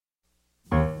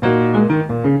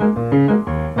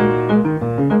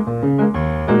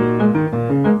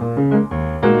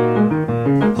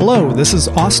Hello, this is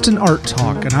Austin Art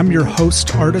Talk, and I'm your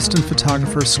host, artist and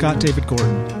photographer Scott David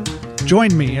Gordon.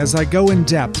 Join me as I go in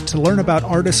depth to learn about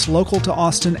artists local to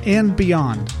Austin and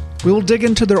beyond. We will dig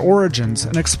into their origins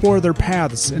and explore their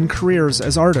paths and careers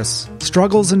as artists,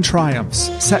 struggles and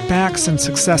triumphs, setbacks and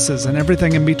successes, and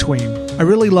everything in between. I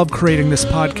really love creating this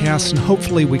podcast, and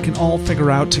hopefully we can all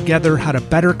figure out together how to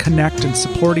better connect and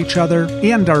support each other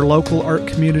and our local art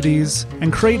communities,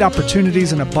 and create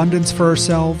opportunities in abundance for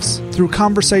ourselves through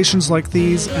conversations like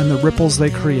these and the ripples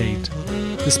they create.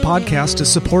 This podcast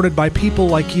is supported by people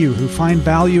like you who find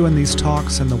value in these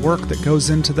talks and the work that goes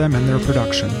into them and their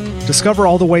production. Discover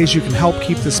all the ways you can help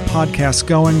keep this podcast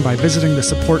going by visiting the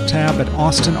support tab at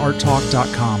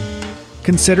austinarttalk.com.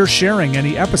 Consider sharing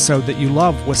any episode that you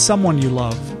love with someone you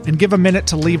love, and give a minute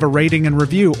to leave a rating and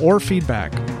review or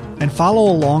feedback. And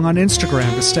follow along on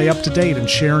Instagram to stay up to date and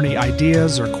share any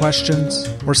ideas or questions,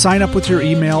 or sign up with your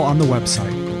email on the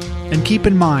website. And keep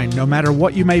in mind, no matter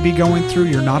what you may be going through,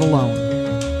 you're not alone.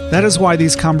 That is why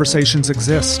these conversations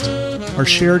exist. Our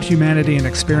shared humanity and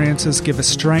experiences give us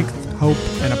strength, hope,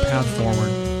 and a path forward.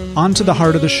 On to the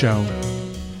heart of the show.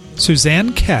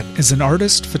 Suzanne Kett is an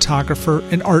artist, photographer,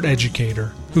 and art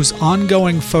educator whose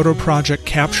ongoing photo project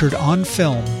captured on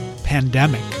film,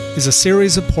 Pandemic, is a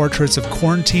series of portraits of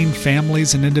quarantined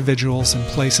families and individuals in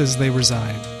places they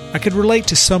reside. I could relate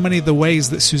to so many of the ways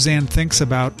that Suzanne thinks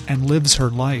about and lives her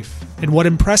life. And what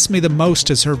impressed me the most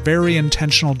is her very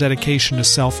intentional dedication to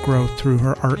self-growth through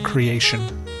her art creation.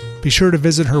 Be sure to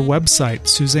visit her website,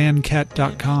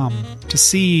 suzannekett.com, to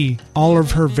see all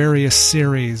of her various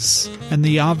series and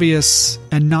the obvious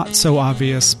and not so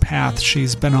obvious path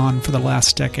she's been on for the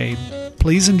last decade.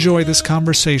 Please enjoy this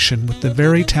conversation with the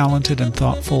very talented and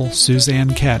thoughtful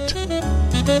Suzanne Kett.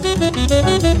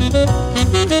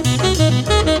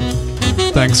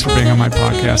 Thanks for being on my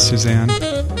podcast, Suzanne.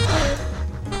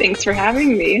 Thanks for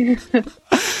having me.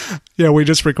 Yeah, we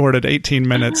just recorded 18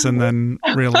 minutes and then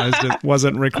realized it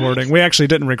wasn't recording. We actually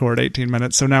didn't record 18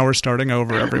 minutes, so now we're starting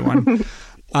over, everyone.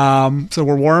 So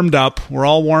we're warmed up. We're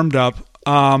all warmed up.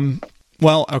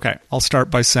 Well, okay, I'll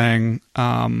start by saying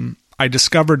I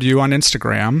discovered you on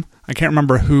Instagram. I can't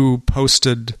remember who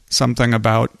posted something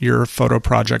about your photo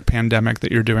project Pandemic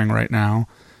that you're doing right now,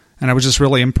 and I was just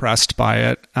really impressed by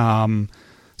it.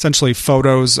 Essentially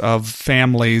photos of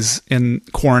families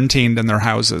quarantined in their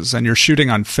houses, and you're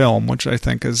shooting on film, which I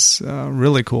think is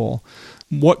really cool.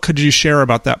 What could you share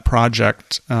about that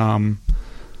project that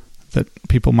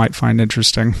people might find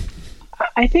interesting?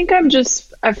 I think I'm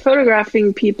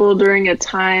photographing people during a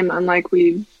time unlike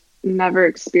we've never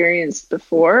experienced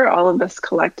before, all of us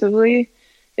collectively.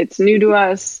 It's new to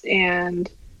us, and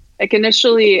like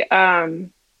initially,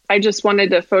 I just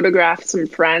wanted to photograph some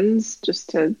friends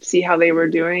just to see how they were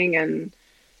doing and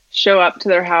show up to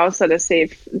their house at a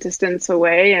safe distance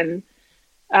away. And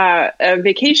a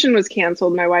vacation was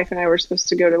canceled. My wife and I were supposed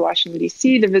to go to Washington,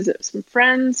 D.C. to visit some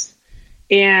friends.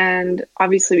 And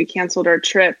obviously we canceled our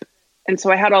trip. And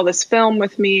so I had all this film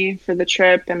with me for the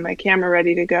trip and my camera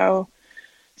ready to go.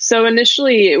 So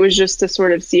initially it was just to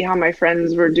sort of see how my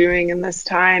friends were doing in this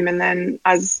time. And then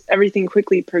as everything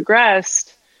quickly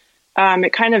progressed,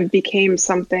 it kind of became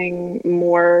something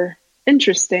more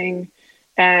interesting.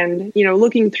 And,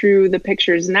 looking through the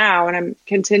pictures now, and I'm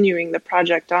continuing the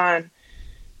project on,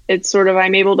 it's sort of,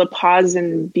 I'm able to pause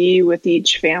and be with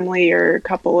each family or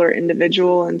couple or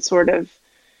individual and sort of,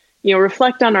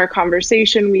 reflect on our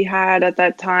conversation we had at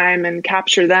that time and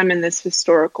capture them in this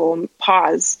historical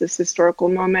pause, this historical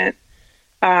moment.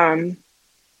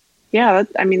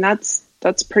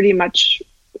 That's pretty much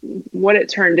what it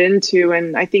turned into.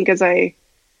 And I think as I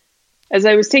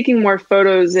was taking more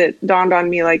photos, it dawned on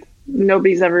me like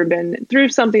nobody's ever been through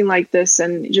something like this.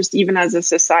 And just even as a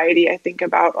society, I think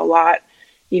about a lot,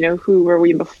 who were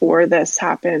we before this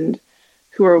happened?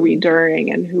 Who are we during,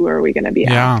 and who are we going to be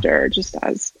after, just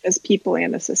as people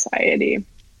and a society?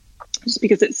 Just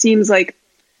because it seems like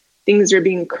things are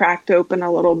being cracked open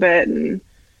a little bit, and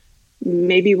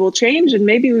maybe we'll change and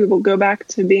maybe we will go back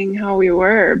to being how we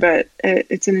were. But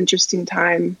it's an interesting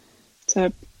time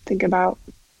to think about.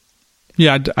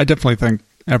 Yeah, I definitely think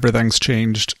everything's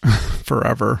changed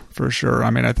forever, for sure.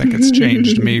 I mean, I think it's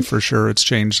changed me for sure. It's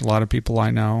changed a lot of people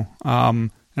I know.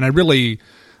 And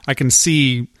I can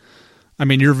see, I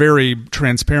mean, you're very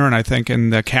transparent, I think, in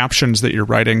the captions that you're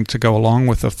writing to go along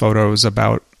with the photos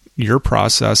about your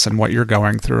process and what you're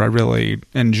going through. I really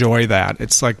enjoy that.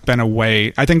 It's like been a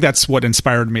way, I think that's what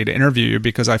inspired me to interview you,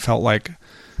 because I felt like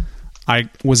I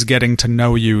was getting to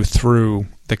know you through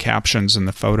the captions and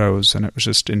the photos, and it was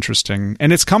just interesting.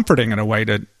 And it's comforting in a way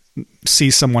to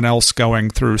see someone else going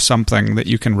through something that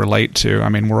you can relate to. I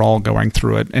mean, we're all going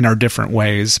through it in our different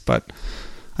ways, but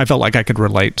I felt like I could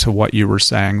relate to what you were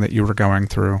saying that you were going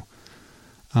through.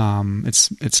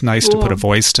 It's nice to put a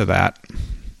voice to that,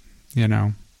 you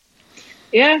know?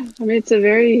 Yeah. I mean, it's a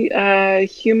very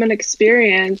human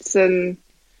experience. And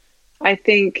I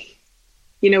think,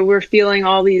 you know, we're feeling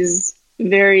all these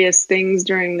various things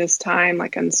during this time,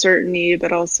 like uncertainty,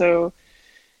 but also,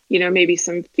 you know, maybe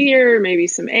some fear, maybe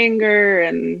some anger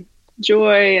and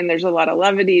joy. And there's a lot of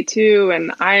levity too.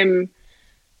 And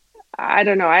I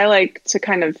don't know, I like to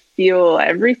kind of feel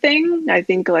everything. I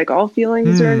think like all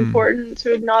feelings are important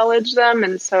to acknowledge them.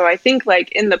 And so I think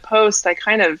like in the post, I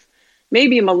kind of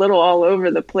maybe I'm a little all over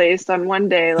the place. On one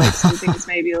day, like some things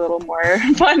maybe a little more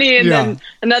funny. And then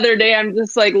another day I'm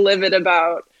just like livid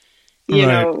about, you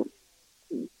know,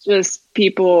 just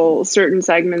people, certain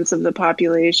segments of the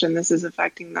population, this is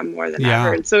affecting them more than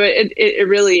ever. And so it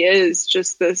really is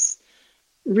just this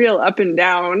real up and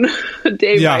down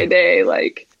day by day,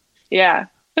 like,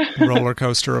 roller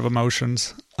coaster of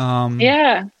emotions. And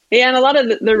a lot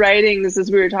of the writings, as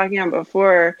we were talking about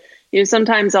before, you know,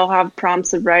 sometimes I'll have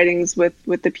prompts of writings with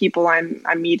the people I'm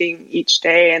meeting each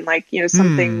day, and like, you know,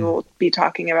 something we'll be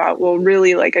talking about we'll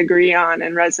really like agree on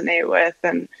and resonate with.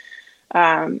 And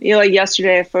you know, like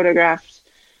yesterday I photographed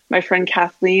my friend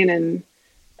Kathleen, and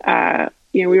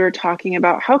you know, we were talking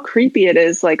about how creepy it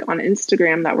is, like on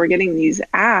Instagram, that we're getting these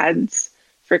ads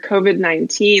for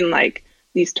COVID-19, like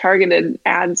these targeted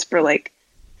ads for like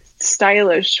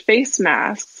stylish face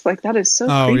masks. Like that is so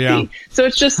creepy. Yeah. So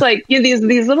it's just like, you know,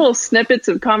 these little snippets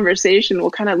of conversation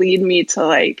will kind of lead me to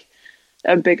like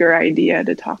a bigger idea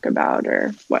to talk about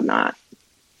or whatnot.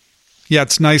 Yeah,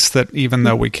 it's nice that even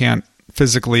though we can't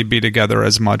physically be together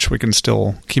as much, we can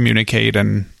still communicate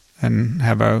and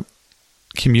have a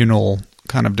communal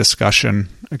kind of discussion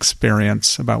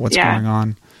experience about what's going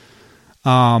on.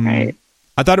 Right.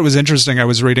 I thought it was interesting. I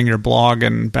was reading your blog,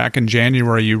 and back in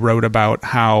January, you wrote about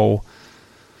how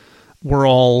we're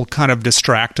all kind of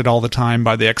distracted all the time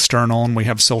by the external, and we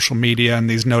have social media and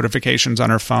these notifications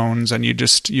on our phones. And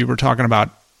you were talking about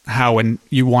how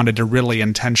you wanted to really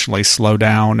intentionally slow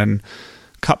down and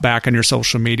cut back on your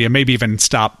social media, maybe even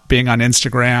stop being on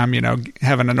Instagram, you know,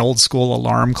 having an old school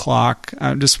alarm clock.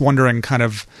 I'm just wondering kind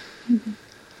of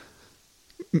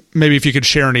maybe if you could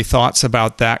share any thoughts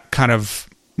about that, kind of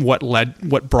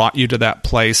what brought you to that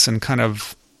place, and kind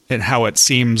of how it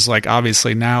seems like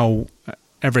obviously now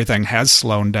everything has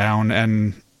slowed down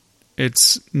and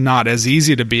it's not as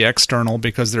easy to be external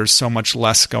because there's so much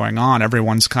less going on.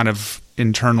 Everyone's kind of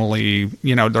internally,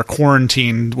 you know, they're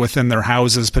quarantined within their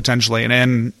houses potentially,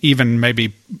 and even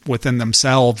maybe within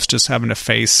themselves, just having to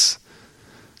face,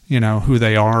 you know, who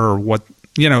they are or what,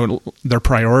 you know, their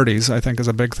priorities, I think is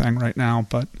a big thing right now.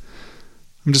 But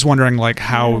I'm just wondering like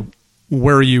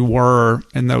where you were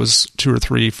in those 2 or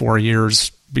 3, 4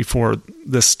 years before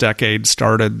this decade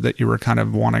started, that you were kind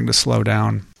of wanting to slow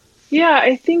down. Yeah,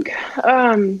 I think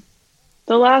the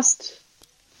last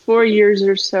 4 years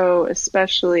or so,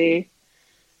 especially,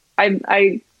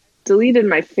 I deleted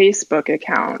my Facebook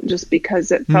account just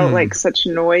because it felt like such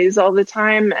noise all the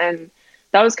time. And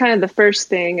that was kind of the first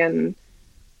thing.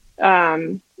 And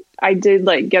I did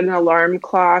like get an alarm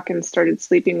clock and started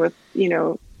sleeping with, you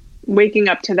know, waking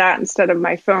up to that instead of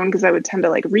my phone, because I would tend to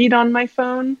like read on my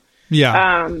phone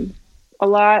a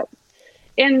lot.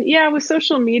 And yeah, with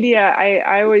social media,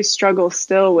 I always struggle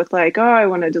still with like, oh, I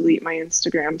want to delete my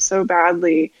Instagram so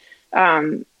badly.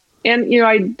 And, you know,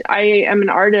 I am an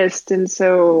artist. And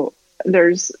so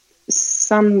there's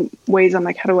some ways I'm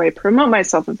like, how do I promote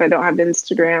myself if I don't have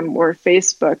Instagram or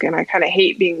Facebook? And I kind of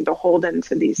hate being beholden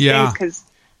to these things, because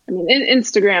I mean,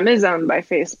 Instagram is owned by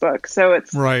Facebook. So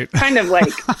it's kind of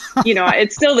like, you know,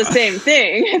 it's still the same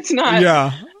thing. It's not,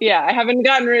 I haven't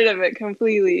gotten rid of it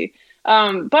completely.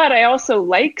 But I also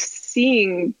like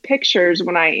seeing pictures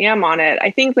when I am on it.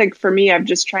 I think like for me, I'm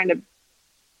just trying to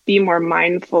be more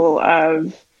mindful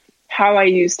of how I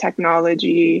use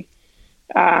technology.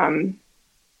 I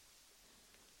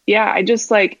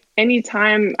just like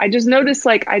anytime I just noticed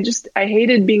like I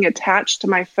hated being attached to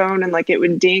my phone and like it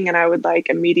would ding and I would like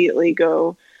immediately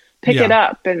go pick it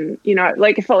up, and you know,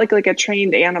 like it felt like a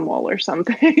trained animal or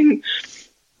something.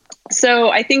 So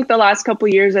I think the last couple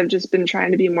of years I've just been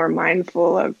trying to be more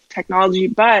mindful of technology,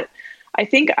 but I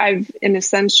think I've in a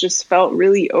sense just felt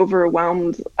really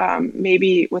overwhelmed,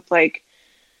 maybe with like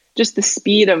just the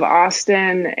speed of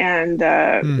Austin and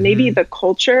maybe the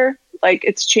culture. Like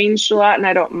it's changed a lot, and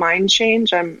I don't mind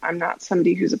change. I'm not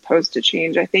somebody who's opposed to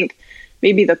change. I think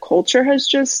maybe the culture has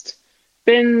just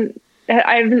been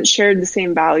I haven't shared the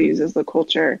same values as the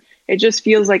culture. It just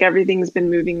feels like everything's been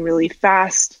moving really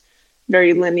fast,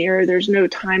 very linear. There's no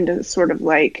time to sort of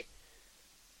like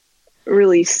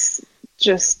really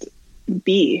just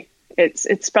be.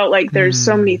 It's felt like there's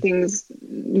so many things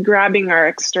grabbing our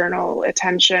external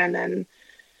attention, and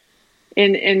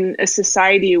in a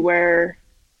society where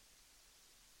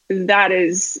that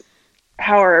is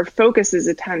how our focus is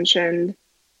attention,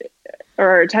 or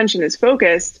our attention is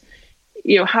focused,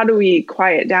 you know, how do we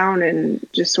quiet down and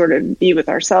just sort of be with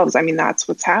ourselves? I mean, that's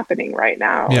what's happening right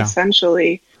now,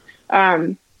 essentially.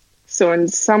 So in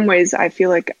some ways, I feel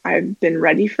like I've been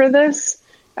ready for this.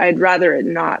 I'd rather it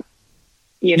not,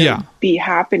 be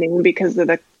happening because of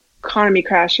the economy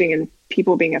crashing and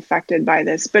people being affected by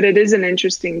this. But it is an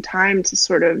interesting time to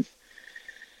sort of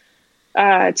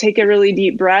take a really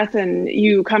deep breath, and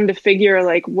you come to figure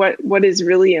like what is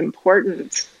really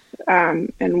important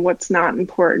and what's not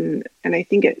important. And I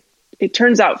think it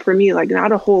turns out for me, like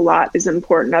not a whole lot is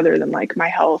important other than like my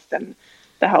health and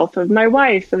the health of my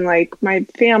wife and like my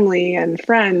family and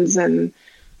friends, and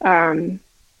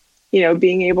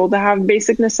being able to have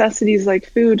basic necessities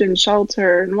like food and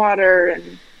shelter and water.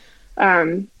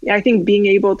 And I think being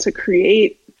able to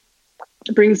create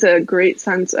brings a great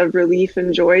sense of relief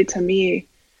and joy to me.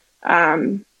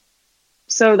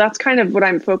 So that's kind of what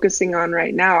I'm focusing on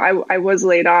right now. I was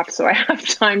laid off, so I have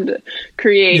time to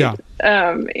create,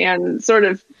 and sort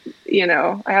of,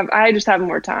 I just have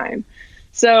more time.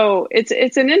 So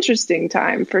it's an interesting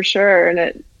time for sure. And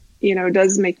it,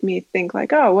 does make me think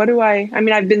like, oh,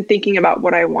 I've been thinking about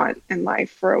what I want in life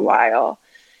for a while,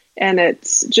 and it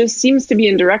just seems to be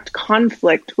in direct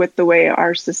conflict with the way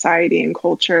our society and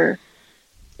culture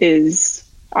is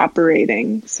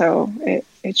operating. So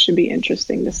it should be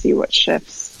interesting to see what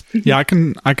shifts. Yeah, I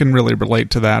can really relate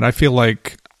to that. I feel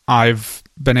like I've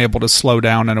been able to slow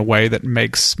down in a way that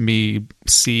makes me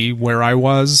see where I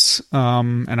was.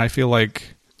 And I feel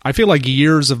like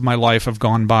years of my life have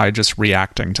gone by just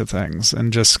reacting to things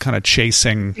and just kind of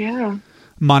chasing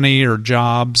money or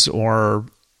jobs or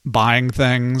buying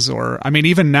things. Or, I mean,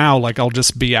 even now, like I'll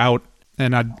just be out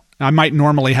and I might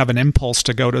normally have an impulse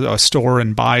to go to a store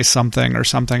and buy something or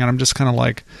something. And I'm just kind of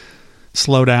like,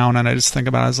 slow down. And I just think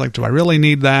about it. I was like, do I really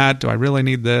need that? Do I really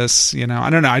need this? I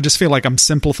don't know. I just feel like I'm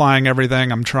simplifying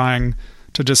everything. I'm trying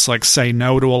to just like say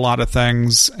no to a lot of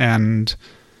things. And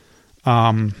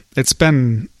it's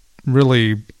been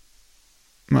really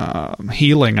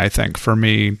healing, I think, for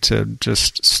me to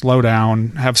just slow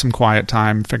down, have some quiet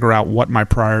time, figure out what my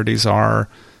priorities are,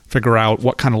 figure out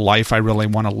what kind of life I really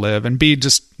want to live, and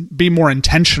be more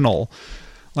intentional.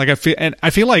 Like I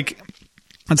feel like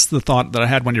that's the thought that I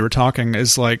had when you were talking,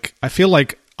 is like, I feel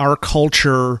like our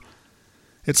culture,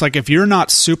 it's like if you're not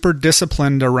super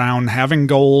disciplined around having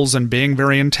goals and being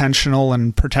very intentional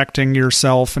and protecting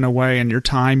yourself in a way and your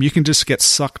time, you can just get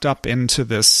sucked up into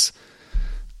the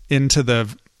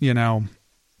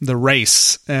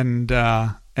race. And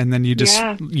then you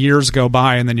just, years go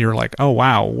by and then you're like, oh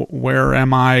wow, where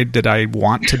am I? Did I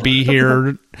want to be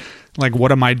here? Like,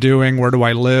 what am I doing? Where do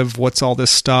I live? What's all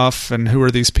this stuff? And who are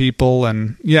these people?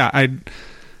 And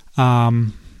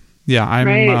I'm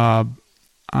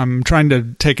trying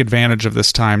to take advantage of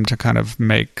this time to kind of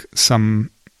make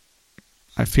some,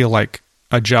 I feel like,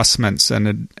 adjustments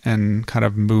and kind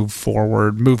of move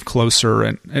forward, move closer,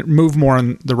 and move more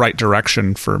in the right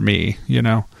direction for me,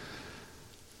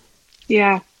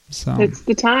 Yeah. So it's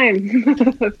the time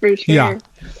for sure. Yeah.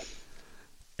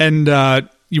 And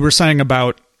you were saying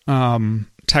about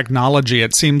technology.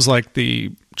 It seems like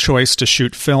the choice to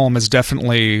shoot film is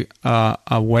definitely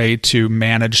a way to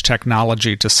manage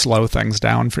technology to slow things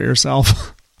down for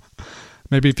yourself.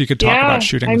 Maybe if you could talk about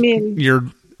shooting, your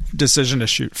decision to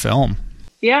shoot film.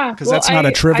 Yeah. Because that's not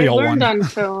a trivial one. I learned on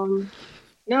film.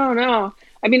 No.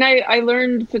 I mean, I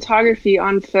learned photography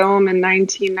on film in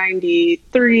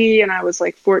 1993, and I was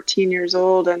like 14 years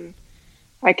old, and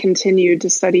I continued to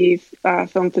study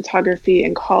film photography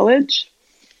in college.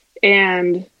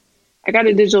 And I got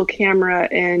a digital camera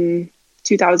in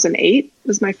 2008,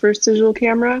 was my first digital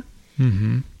camera.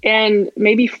 Mm-hmm. And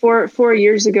maybe four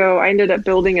years ago, I ended up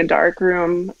building a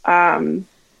darkroom in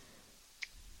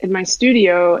my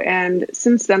studio. And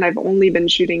since then, I've only been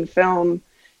shooting film.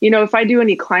 If I do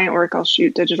any client work, I'll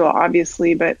shoot digital,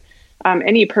 obviously. But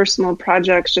any personal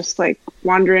projects, just like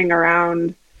wandering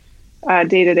around,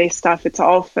 day-to-day stuff, it's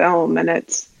all film. And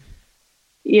it's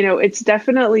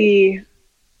definitely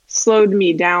slowed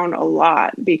me down a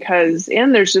lot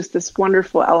and there's just this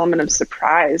wonderful element of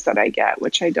surprise that I get,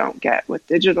 which I don't get with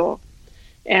digital.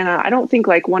 And I don't think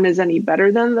like one is any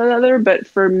better than the other, but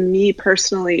for me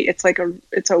personally, it's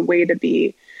a way to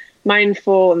be.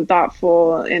 mindful and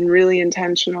thoughtful and really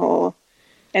intentional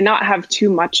and not have too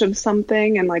much of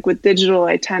something. And like with digital,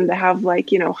 I tend to have like,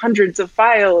 hundreds of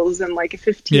files and like a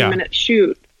 15-minute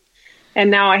shoot. And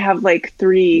now I have like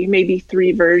maybe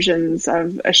three versions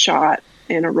of a shot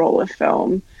in a roll of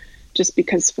film, just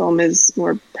because film is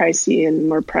more pricey and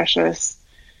more precious.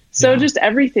 So just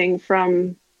everything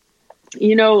from,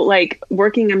 like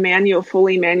working a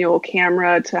fully manual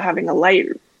camera to having a light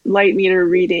meter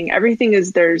reading, everything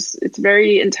it's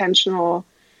very intentional.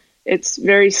 It's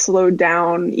very slowed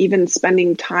down. Even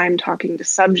spending time talking to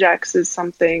subjects is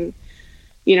something,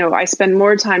 I spend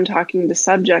more time talking to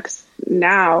subjects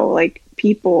now, like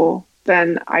people,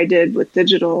 than I did with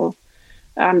digital,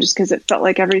 just because it felt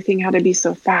like everything had to be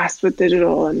so fast with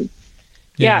digital. And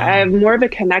I have more of a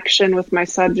connection with my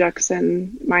subjects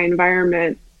and my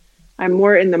environment. I'm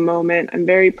more in the moment. I'm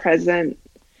very present.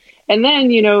 And then,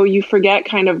 you forget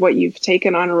kind of what you've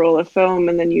taken on a roll of film,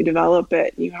 and then you develop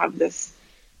it. And you have this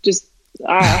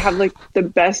I have like the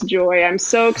best joy. I'm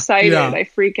so excited. Yeah. I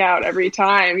freak out every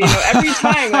time. Every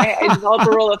time I develop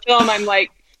a roll of film, I'm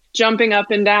like jumping up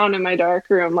and down in my dark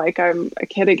room like I'm a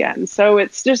kid again. So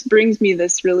it just brings me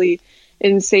this really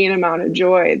insane amount of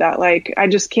joy that like I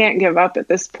just can't give up at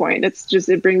this point.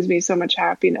 It brings me so much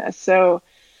happiness. So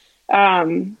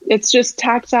it's just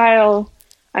tactile.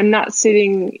 I'm not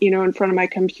sitting, in front of my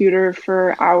computer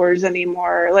for hours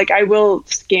anymore. Like I will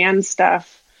scan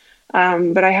stuff,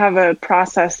 but I have a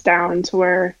process down to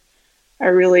where I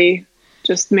really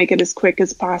just make it as quick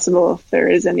as possible if there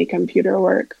is any computer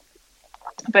work.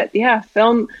 But yeah,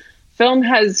 film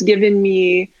has given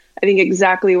me, I think,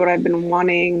 exactly what I've been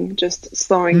wanting, just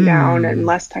slowing down and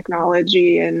less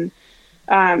technology. And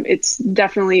it's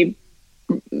definitely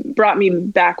brought me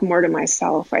back more to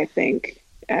myself, I think,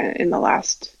 in the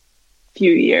last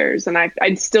few years. And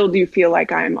I still do feel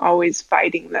like I'm always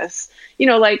fighting this,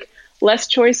 like less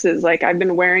choices. Like I've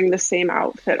been wearing the same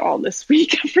outfit all this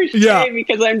week every day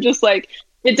because I'm just like,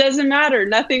 it doesn't matter.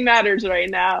 Nothing matters right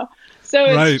now. So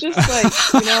it's just like,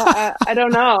 I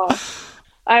don't know.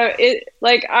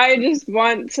 I just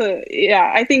want to,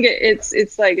 I think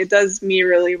it's like, it does me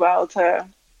really well to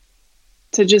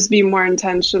just be more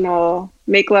intentional,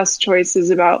 make less choices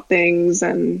about things.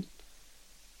 And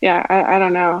I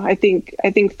don't know. I think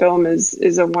film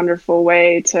is a wonderful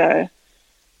way to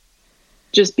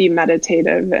just be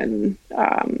meditative and,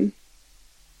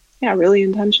 really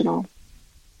intentional.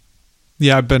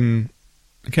 Yeah.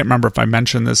 I can't remember if I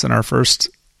mentioned this in our first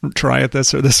try at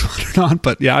this or this one or not,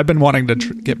 but I've been wanting to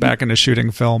get back into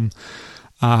shooting film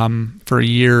for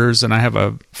years, and I have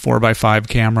a 4x5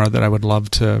 camera that I would love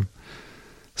to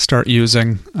start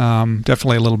using.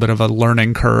 Definitely a little bit of a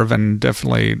learning curve, and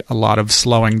definitely a lot of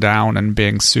slowing down and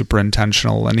being super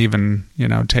intentional, and even,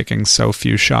 taking so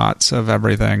few shots of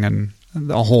everything and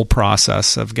the whole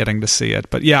process of getting to see it.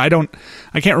 But I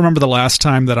can't remember the last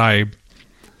time that I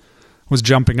was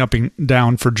jumping up and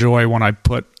down for joy when I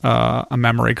put a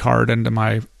memory card into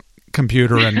my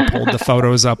computer and pulled the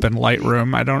photos up in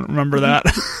Lightroom. I don't remember that.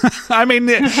 I mean,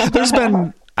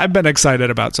 I've been excited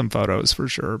about some photos for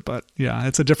sure, but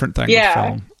it's a different thing with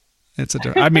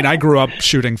film. I grew up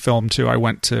shooting film too. I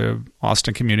went to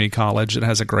Austin Community College. It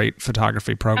has a great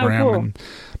photography program. Cool. And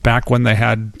back when they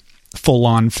had full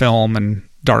on film and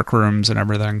dark rooms and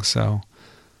everything. So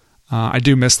I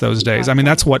do miss those days. I mean,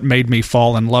 that's what made me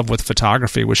fall in love with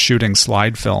photography, was shooting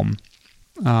slide film.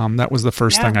 That was the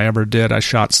first thing I ever did. I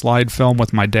shot slide film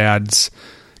with my dad's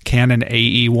Canon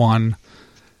AE1.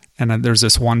 And then there's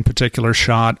this one particular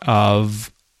shot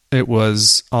of, it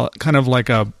was kind of like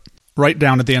right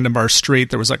down at the end of our street,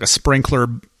 there was like a sprinkler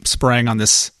spraying on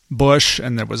this bush,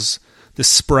 and there was this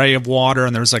spray of water,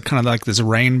 and there was like kind of like this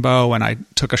rainbow, and I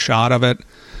took a shot of it,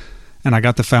 and I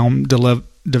got the film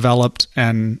developed.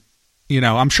 And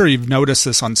I'm sure you've noticed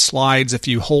this on slides. If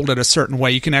you hold it a certain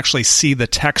way, you can actually see the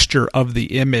texture of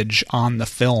the image on the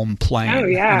film playing. Oh,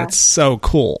 yeah. And it's so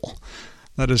cool.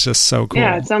 That is just so cool.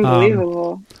 Yeah, it's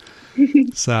unbelievable.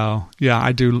 So,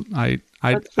 I do. I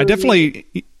definitely,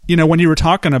 when you were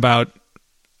talking about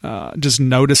just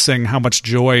noticing how much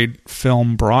joy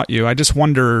film brought you, I just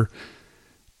wonder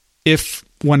if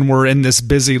when we're in this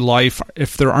busy life,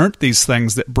 if there aren't these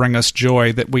things that bring us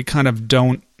joy that we kind of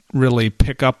don't really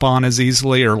pick up on as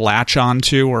easily or latch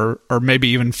onto, or maybe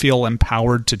even feel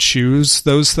empowered to choose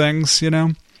those things, I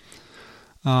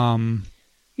don't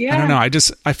know.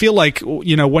 I feel like,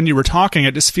 when you were talking,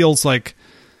 it just feels like,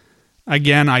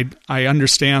 again, I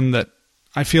understand that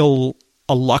I feel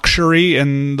a luxury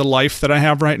in the life that I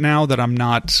have right now, that I'm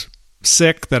not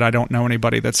sick, that I don't know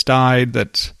anybody that's died,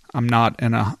 that I'm not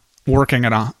working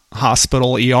at a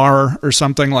hospital ER or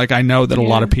something. Like, I know that a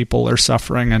lot of people are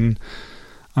suffering, and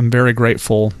I'm very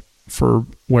grateful for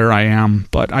where I am.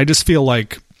 But I just feel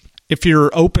like if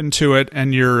you're open to it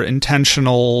and you're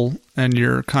intentional and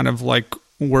you're kind of like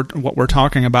what we're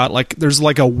talking about, like there's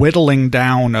like a whittling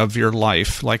down of your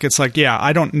life. Like, it's like, yeah,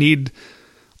 I don't need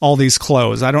all these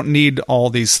clothes. I don't need all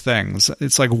these things.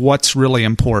 It's like, what's really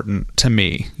important to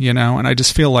me, you know? And I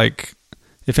just feel like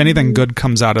if anything good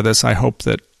comes out of this, I hope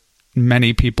that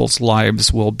many people's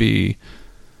lives will be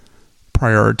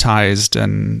prioritized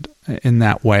and in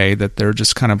that way that they're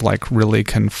just kind of like really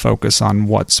can focus on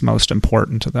what's most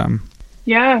important to them.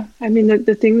 Yeah. I mean,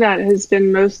 the thing that has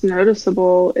been most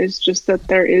noticeable is just that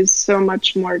there is so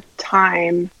much more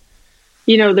time.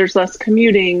 You know, there's less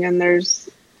commuting, and there's,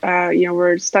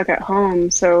 we're stuck at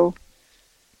home. So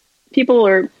people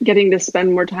are getting to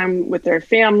spend more time with their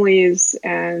families,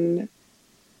 and,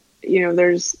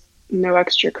 there's no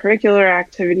extracurricular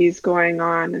activities going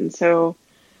on. And so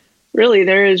really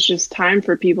there is just time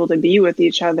for people to be with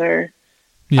each other,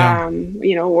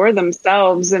 or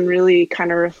themselves, and really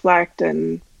kind of reflect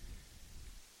and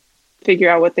figure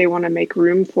out what they want to make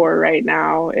room for right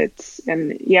now.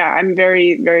 I'm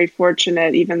very, very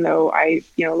fortunate, even though I,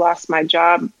 lost my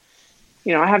job,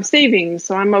 I have savings,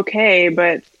 so I'm okay,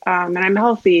 but, and I'm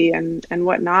healthy and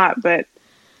whatnot. But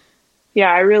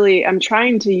yeah, I'm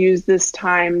trying to use this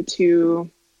time to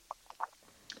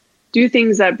do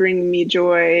things that bring me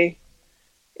joy.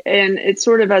 And it's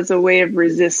sort of as a way of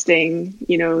resisting,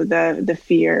 the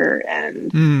fear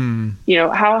and,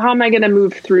 how am I going to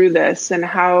move through this, and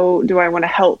how do I want to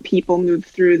help people move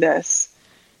through this?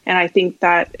 And I think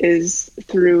that is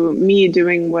through me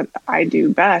doing what I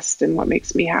do best and what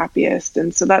makes me happiest.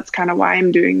 And so that's kind of why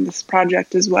I'm doing this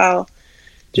project as well,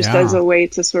 just as a way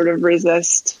to sort of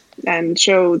resist and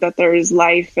show that there is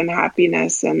life and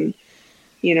happiness and,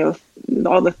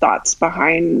 all the thoughts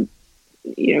behind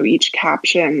each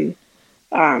caption.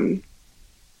 I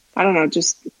don't know,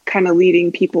 just kind of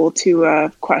leading people to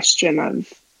a question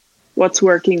of what's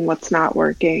working, what's not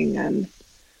working. And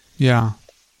yeah.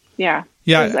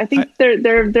 I think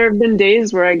there have been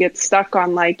days where I get stuck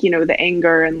on the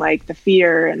anger and the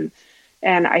fear.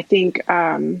 And I think,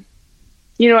 at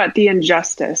the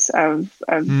injustice of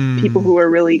people who are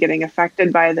really getting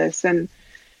affected by this. And,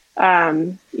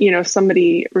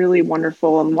 somebody really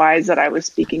wonderful and wise that I was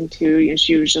speaking to,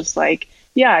 she was just like,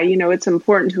 it's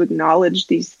important to acknowledge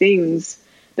these things.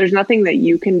 There's nothing that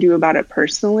you can do about it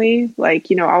personally.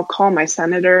 I'll call my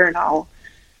senator, and I'll,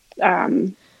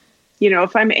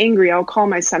 if I'm angry, I'll call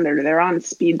my senator. They're on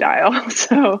speed dial.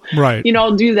 So, right.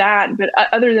 I'll do that. But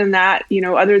other than that,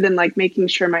 other than making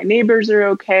sure my neighbors are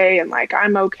okay and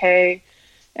I'm okay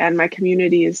and my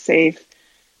community is safe,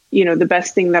 the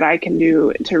best thing that I can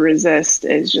do to resist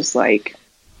is just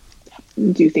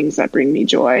do things that bring me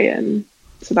joy. And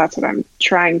so that's what I'm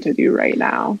trying to do right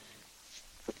now.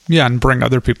 Yeah. And bring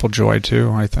other people joy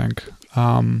too, I think.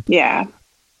 Yeah.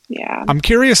 I'm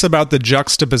curious about the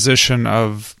juxtaposition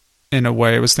of, in a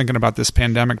way, I was thinking about this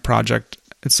pandemic project.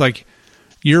 It's like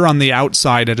you're on the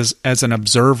outside as an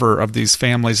observer of these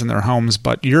families in their homes,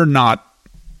 but you're not,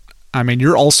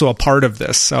 you're also a part of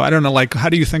this. So I don't know, how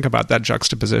do you think about that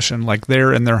juxtaposition?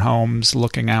 They're in their homes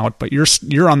looking out, but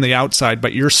you're on the outside,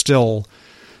 but you're still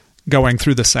going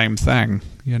through the same thing,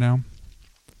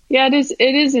 Yeah, it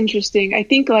is interesting. I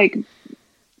think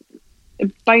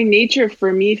by nature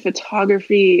for me,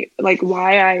 photography,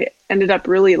 why I ended up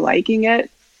really liking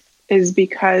it is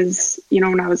because,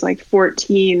 when I was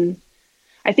 14,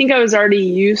 I think I was already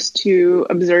used to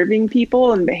observing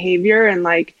people and behavior and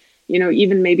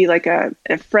even maybe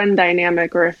a friend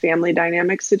dynamic or a family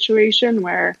dynamic situation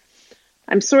where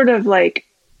I'm sort of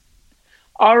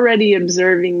already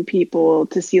observing people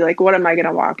to see what am I going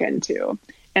to walk into,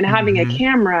 and having a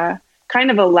camera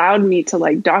kind of allowed me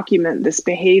to document this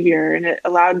behavior, and it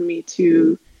allowed me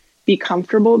to be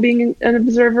comfortable being an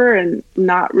observer and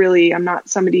I'm not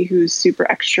somebody who's super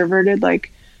extroverted.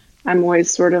 I'm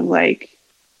always sort of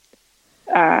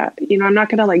I'm not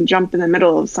going to jump in the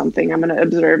middle of something. I'm going to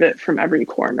observe it from every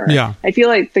corner. Yeah. I feel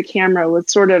like the camera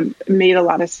was sort of made a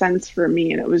lot of sense for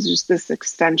me. And it was just this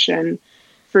extension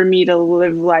for me to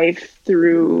live life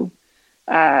through,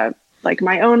 my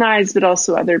own eyes, but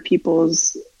also other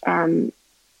people's, other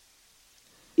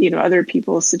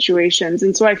people's situations.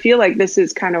 And so I feel like this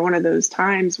is kind of one of those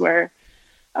times where,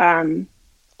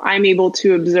 I'm able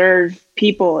to observe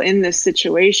people in this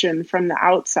situation from the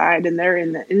outside and they're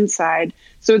in the inside.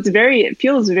 So it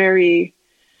feels very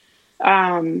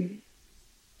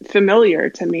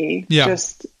familiar to me. Yeah.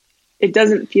 Just, it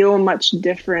doesn't feel much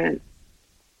different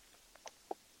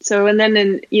So, and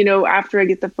then, after I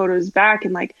get the photos back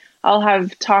and like, I'll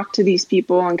have talked to these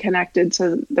people and connected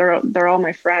to, they're all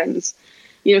my friends,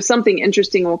 something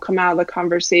interesting will come out of the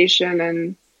conversation.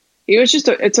 And,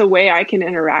 it's a way I can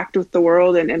interact with the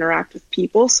world and interact with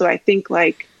people. So I think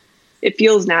like it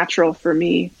feels natural for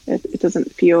me. It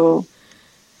doesn't feel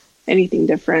anything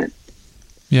different.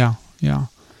 Yeah. Yeah.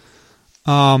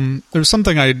 There's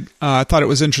something I thought it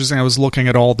was interesting. I was looking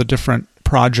at all the different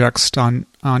projects on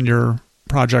your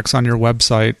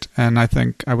website, and I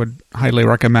think I would highly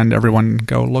recommend everyone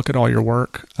go look at all your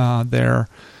work there.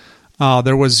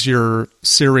 There was your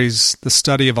series, The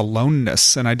Study of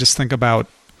Aloneness, and I just think about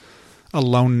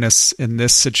aloneness in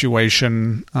this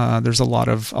situation. There's a lot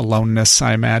of aloneness,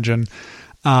 I imagine.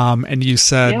 And you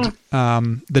said,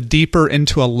 the deeper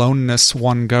into aloneness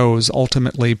one goes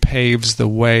ultimately paves the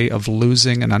way of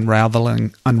losing and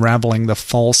unraveling the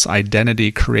false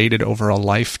identity created over a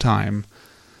lifetime.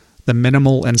 The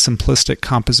minimal and simplistic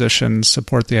compositions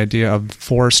support the idea of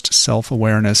forced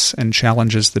self-awareness and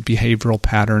challenges the behavioral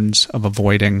patterns of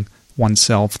avoiding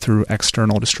oneself through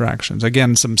external distractions.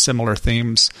 Again, some similar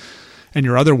themes in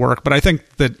your other work, but I think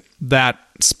that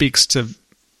speaks to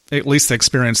at least the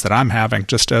experience that I'm having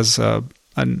just as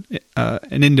an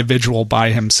individual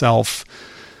by himself,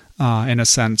 in a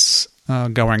sense,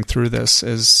 going through this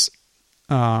is,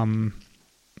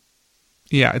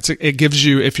 it gives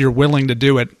you, if you're willing to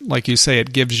do it, like you say,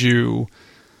 it gives you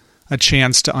a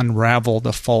chance to unravel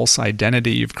the false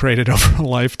identity you've created over a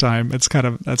lifetime. That's kind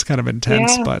of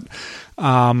intense, but,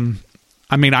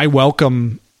 I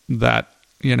welcome that,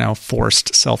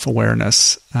 forced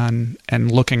self-awareness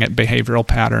and looking at behavioral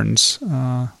patterns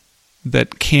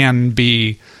that can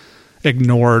be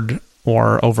ignored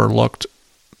or overlooked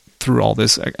through all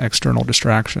this external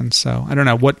distraction. So I don't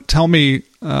know. Tell me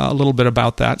a little bit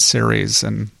about that series,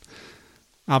 and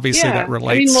obviously that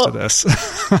relates to this.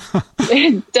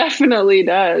 It definitely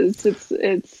does.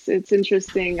 It's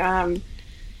interesting.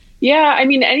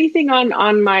 Anything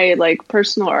on my like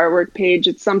personal artwork page,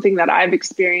 it's something that I've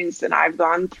experienced and I've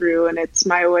gone through, and it's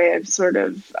my way of sort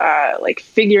of like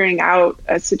figuring out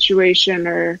a situation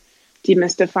or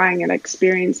demystifying an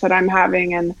experience that I'm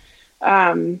having. And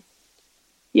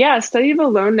Study of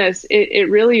Aloneness,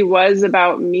 it really was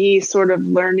about me sort of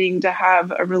learning to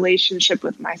have a relationship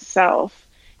with myself.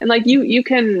 And like you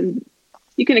can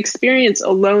experience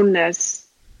aloneness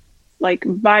like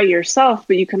by yourself,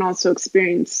 but you can also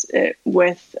experience it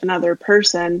with another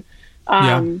person.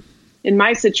 In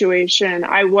my situation,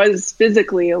 I was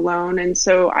physically alone. And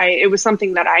so it was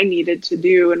something that I needed to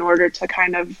do in order to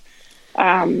kind of,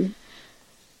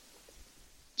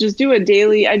 just do I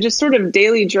just sort of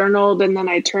daily journaled, and then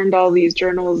I turned all these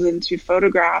journals into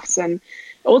photographs, and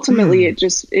ultimately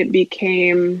it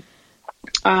became,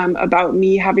 about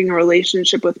me having a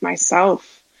relationship with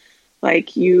myself.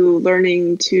 Like you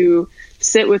learning to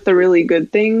sit with the really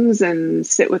good things and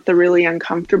sit with the really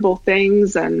uncomfortable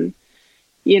things. And,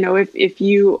 if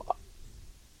you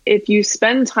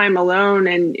spend time alone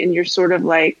and you're sort of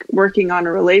like working on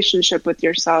a relationship with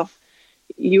yourself,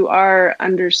 you are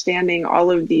understanding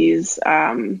all of these,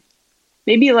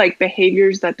 maybe like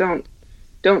behaviors that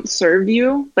don't serve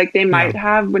you, like they might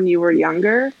have when you were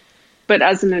younger, but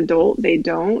as an adult, they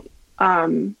don't.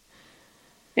 And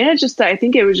I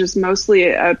think it was just mostly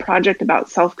a project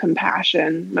about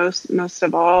self-compassion, most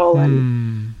of all.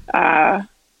 And,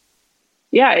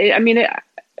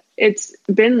 it's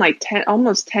been like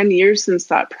almost 10 years since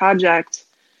that project.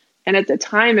 And at the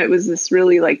time it was this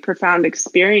really like profound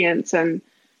experience. And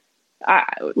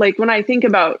like when I think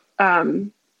about,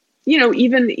 even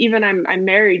I'm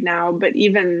married now, but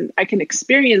even I can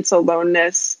experience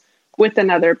aloneness with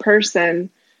another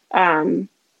person.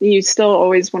 You still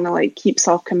always want to like keep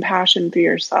self-compassion for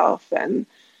yourself and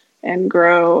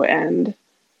grow. And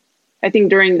I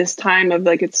think during this time of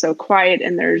like, it's so quiet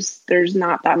and there's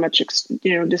not that much,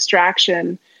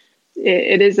 distraction,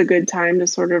 it is a good time to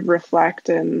sort of reflect.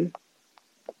 And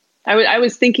I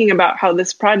was thinking about how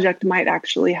this project might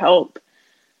actually help,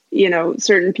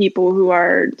 certain people who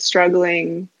are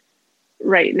struggling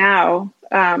right now.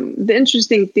 The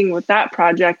interesting thing with that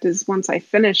project is once I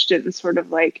finished it and sort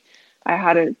of like, I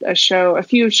had a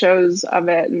few shows of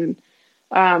it. And,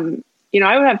 I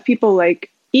would have people like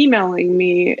emailing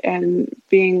me and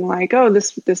being like, oh,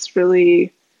 this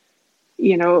really,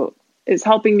 is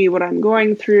helping me what I'm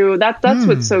going through. That's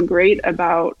what's so great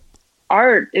about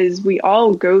art is we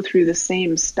all go through the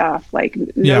same stuff. Like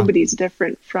nobody's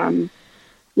different from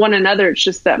one another. It's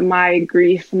just that my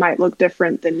grief might look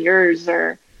different than yours,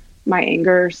 or my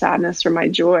anger or sadness or my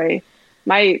joy.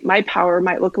 My power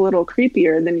might look a little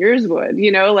creepier than yours would,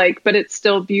 but it's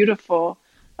still beautiful.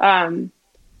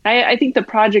 I think the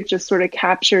project just sort of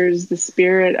captures the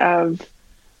spirit of,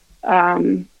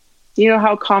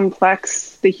 how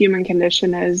complex the human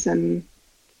condition is. And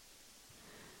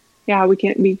yeah,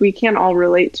 we can't all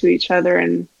relate to each other.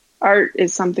 And art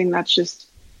is something that's just,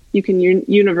 you can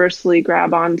universally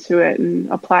grab onto it and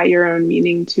apply your own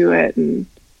meaning to it and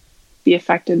be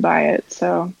affected by it.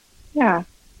 So, yeah.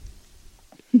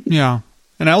 Yeah.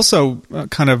 And I also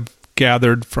kind of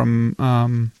gathered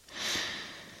from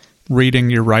reading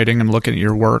your writing and looking at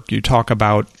your work, you talk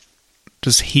about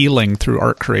just healing through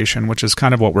art creation, which is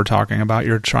kind of what we're talking about.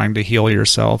 You're trying to heal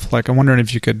yourself. Like, I'm wondering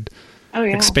if you could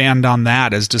expand on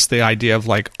that as just the idea of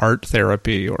like art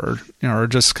therapy, or, or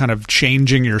just kind of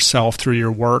changing yourself through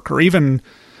your work, or even,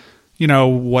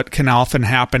 what can often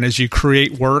happen is you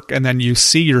create work and then you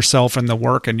see yourself in the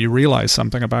work and you realize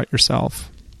something about yourself.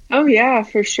 Oh yeah,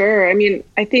 for sure. I mean,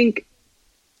 I think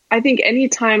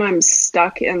anytime I'm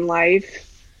stuck in life,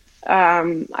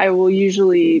 I will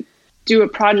usually do a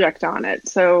project on it.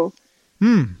 So,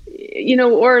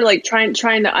 or like trying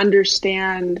to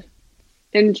understand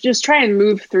and just try and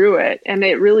move through it. And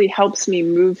it really helps me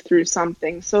move through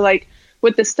something. So like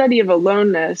with the study of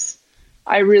aloneness,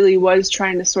 I really was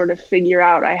trying to sort of figure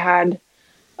out, I had,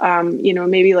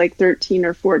 maybe like 13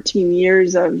 or 14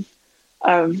 years of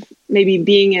maybe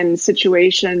being in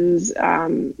situations,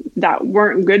 that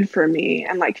weren't good for me,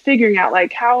 and like figuring out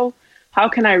like, how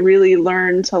can I really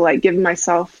learn to like give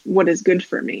myself what is good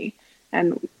for me?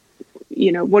 And,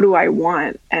 what do I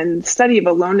want? And study of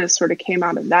aloneness sort of came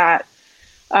out of that.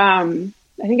 I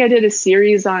think I did a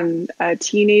series on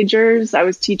teenagers. I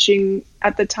was teaching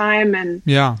at the time, and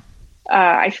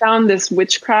I found this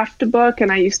witchcraft book,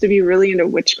 and I used to be really into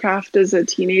witchcraft as a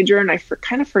teenager, and I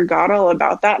kind of forgot all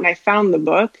about that. And I found the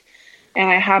book, and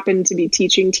I happened to be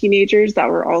teaching teenagers that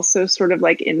were also sort of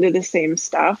like into the same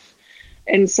stuff.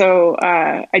 And so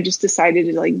I just decided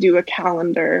to like do a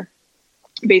calendar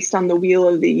based on the wheel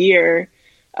of the year,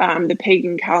 the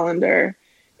pagan calendar.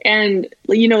 And,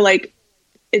 like,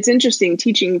 it's interesting,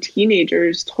 teaching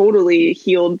teenagers totally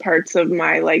healed parts of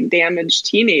my like damaged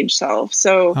teenage self.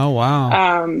 So, oh,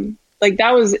 wow. Like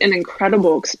that was an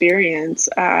incredible experience.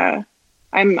 I'm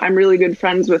really good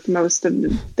friends with most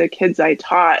of the kids I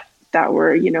taught that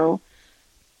were,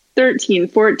 13,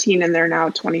 14, and they're now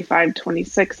 25,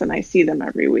 26, and I see them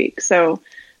every week. So,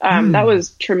 that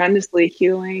was tremendously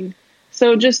healing.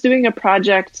 So just doing a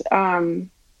project,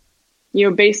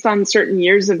 based on certain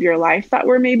years of your life that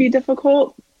were maybe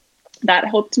difficult, that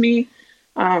helped me.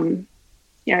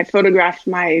 I photographed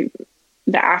the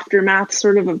aftermath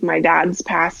sort of my dad's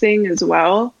passing as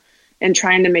well, and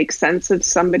trying to make sense of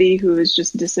somebody who has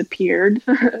just disappeared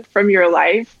from your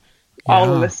life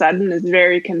all of a sudden is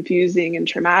very confusing and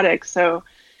traumatic. So,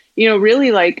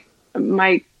 really like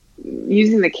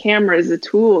using the camera as a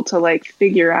tool to like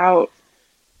figure out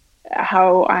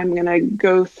how I'm going to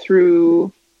go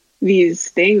through these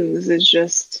things has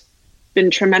just been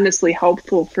tremendously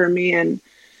helpful for me. And,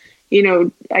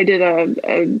 I did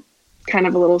a kind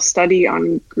of a little study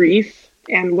on grief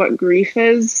and what grief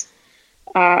is.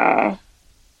 Before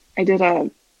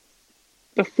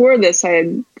this, I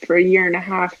had for a year and a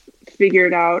half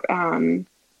figured out,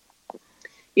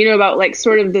 about like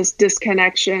sort of this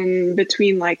disconnection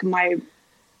between like my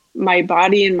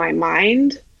body and my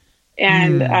mind.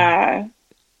 And,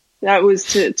 that was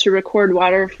to record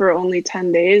water for only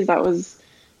 10 days. That was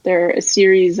a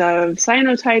series of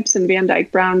cyanotypes and Van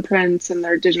Dyke brown prints, and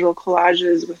their digital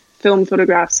collages with film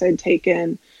photographs I'd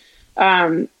taken.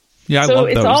 I love so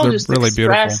it's those. all They're just really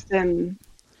expressed, beautiful. and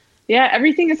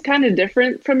everything is kind of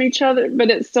different from each other,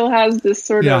 but it still has this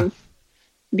sort of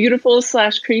beautiful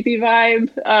 / creepy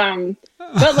vibe.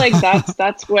 But like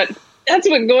that's what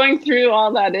going through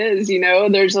all that is,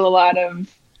 there's a lot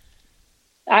of,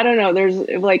 I don't know, there's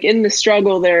like in the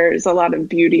struggle, there's a lot of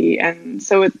beauty. And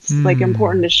so it's like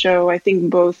important to show, I think,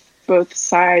 both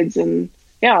sides. And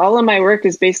all of my work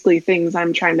is basically things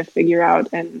I'm trying to figure out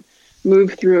and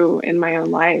move through in my own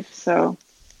life. So,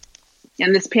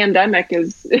 and this pandemic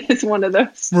is one of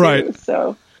those too, right.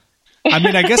 So I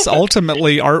mean, I guess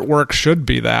ultimately artwork should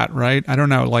be that, right? I don't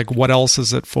know, like what else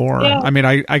is it for? Yeah. I mean,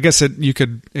 I guess it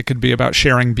could be about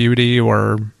sharing beauty,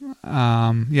 or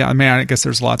I mean, I guess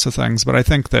there's lots of things, but I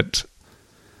think that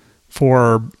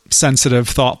for sensitive,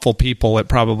 thoughtful people, it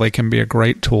probably can be a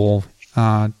great tool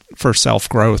for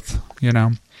self-growth,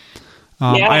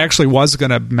 I actually was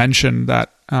going to mention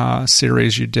that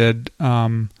series you did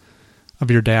of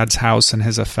your dad's house and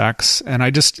his effects. And I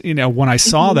just, when I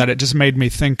saw that, it just made me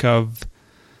think of,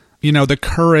 the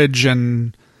courage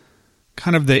and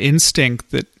kind of the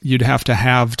instinct that you'd have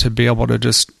to be able to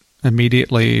just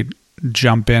immediately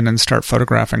jump in and start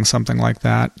photographing something like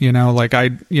that. Like I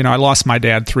lost my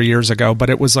dad 3 years ago, but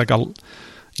it was like a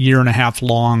year and a half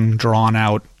long, drawn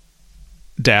out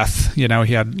death. He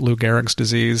had Lou Gehrig's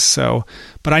disease. So,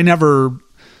 but I never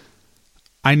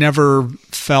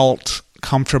felt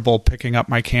comfortable picking up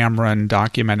my camera and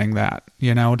documenting that.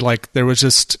 Like there was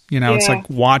just, it's like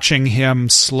watching him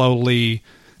slowly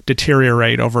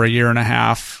deteriorate over a year and a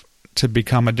half to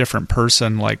become a different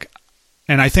person. Like,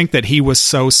 and I think that he was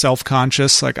so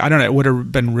self-conscious. Like, I don't know, it would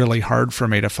have been really hard for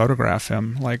me to photograph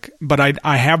him. Like, but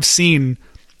I have seen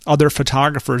other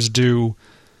photographers do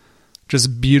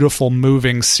just beautiful,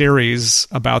 moving series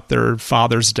about their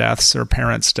father's deaths or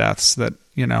parents' deaths that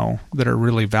are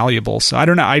really valuable. So I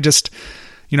don't know. I just,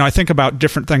 I think about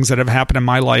different things that have happened in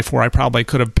my life where I probably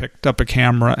could have picked up a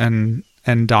camera and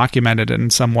documented it in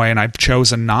some way, and I've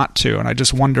chosen not to. And I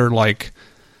just wonder, like,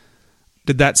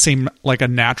 did that seem like a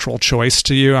natural choice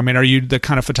to you? I mean, are you the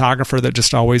kind of photographer that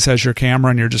just always has your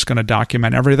camera and you're just going to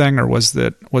document everything? Or was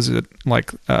it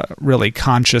like a really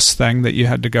conscious thing that you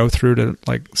had to go through to,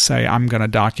 like, say, I'm going to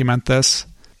document this?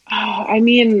 I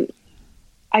mean,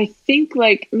 I think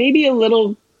like maybe a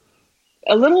little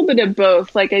bit of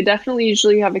both. Like, I definitely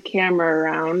usually have a camera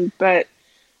around, but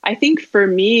I think for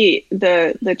me,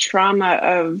 the trauma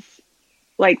of,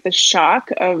 like, the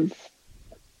shock of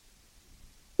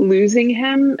losing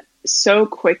him so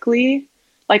quickly,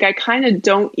 like, I kind of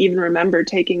don't even remember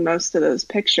taking most of those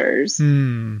pictures.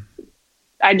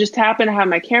 I just happened to have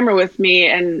my camera with me,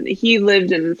 and he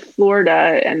lived in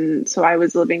Florida, and so I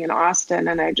was living in Austin,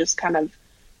 and I just kind of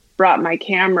brought my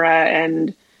camera,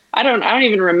 and I don't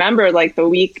even remember, like, the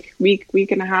week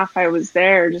and a half I was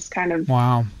there, just kind of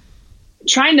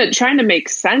trying to make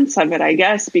sense of it, I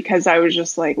guess, because I was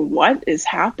just like, what is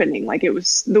happening? Like, it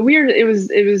was the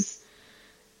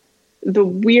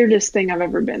weirdest thing I've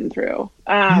ever been through.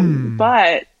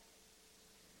 But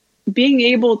being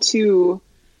able to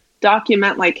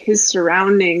document, like, his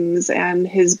surroundings and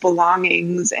his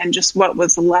belongings and just what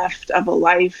was left of a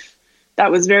life that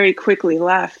was very quickly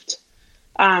left.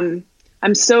 I'm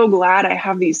so glad I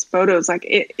have these photos. Like,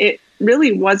 it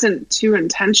really wasn't too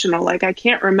intentional. Like, I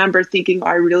can't remember thinking, oh,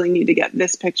 I really need to get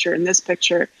this picture and this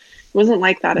picture. It wasn't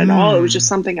like that at all. It was just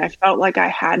something I felt like I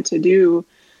had to do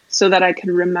so that I could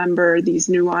remember these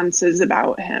nuances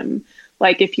about him.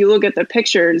 Like, if you look at the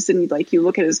pictures and, like, you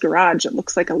look at his garage, it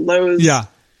looks like a Lowe's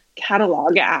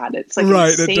catalog ad. It's like,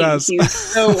 insane. It does. He's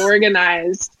so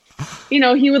organized.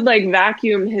 He would, like,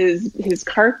 vacuum his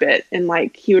carpet, and,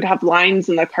 like, he would have lines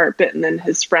in the carpet, and then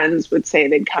his friends would say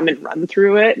they'd come and run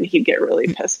through it, and he'd get really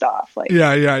pissed off. Like, he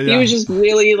was just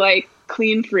really, like,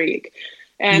 clean freak.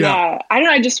 And I don't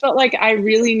know, I just felt like I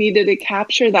really needed to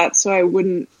capture that so I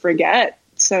wouldn't forget.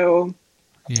 So,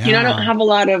 I don't have a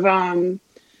lot of,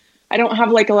 I don't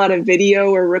have, like, a lot of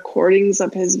video or recordings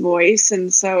of his voice.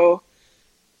 And so,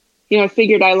 I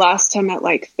figured I lost him at,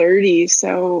 like, 30.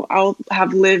 So I'll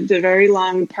have lived a very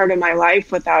long part of my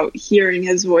life without hearing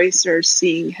his voice or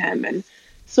seeing him. And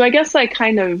so I guess I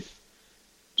kind of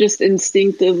just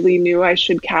instinctively knew I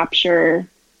should capture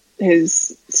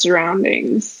his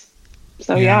surroundings.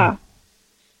 So, yeah.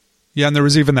 And there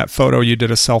was even that photo you did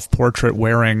a self-portrait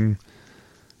wearing,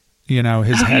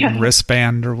 his head and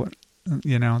wristband, or what,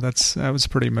 that was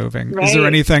pretty moving. Right. Is there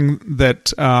anything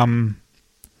that,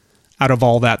 out of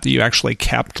all that you actually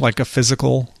kept, like, a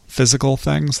physical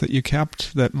things that you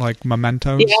kept, that, like,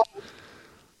 mementos? Yeah.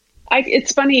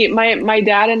 It's funny. My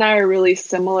dad and I are really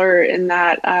similar in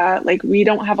that, like, we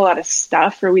don't have a lot of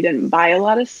stuff, or we didn't buy a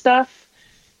lot of stuff.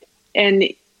 And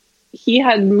he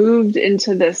had moved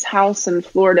into this house in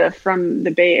Florida from the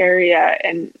Bay Area.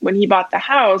 And when he bought the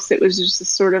house, it was just a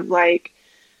sort of like,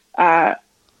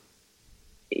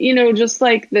 just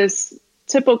like this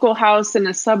typical house in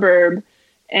a suburb.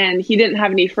 And he didn't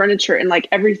have any furniture, and, like,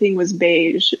 everything was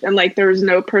beige, and, like, there was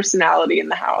no personality in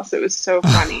the house. It was so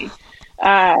funny.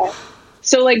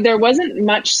 So, like, there wasn't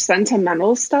much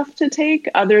sentimental stuff to take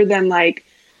other than, like,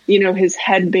 his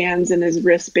headbands and his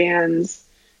wristbands,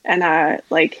 and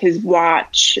like his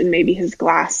watch and maybe his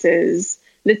glasses,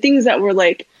 the things that were,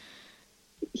 like,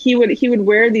 he would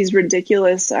wear these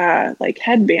ridiculous like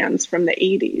headbands from the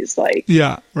 80s, like,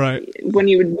 when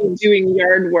he would be doing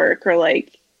yard work or,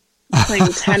 like,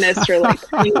 playing tennis or, like,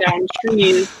 cutting down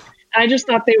trees. And I just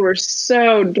thought they were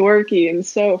so dorky and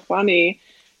so funny.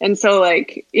 And so,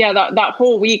 like, that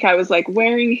whole week I was, like,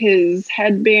 wearing his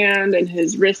headband and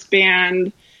his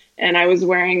wristband, and I was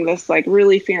wearing this, like,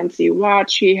 really fancy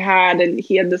watch he had, and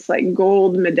he had this, like,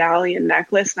 gold medallion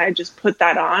necklace, and I just put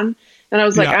that on. And I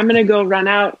was like, I'm going to go run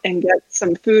out and get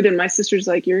some food. And my sister's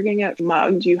like, you're going to get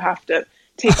mugged. You have to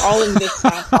take all of this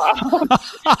stuff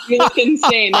off. You look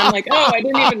insane. I'm like, oh, I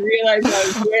didn't even realize I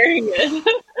was wearing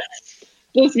it.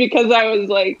 Just because I was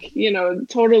like,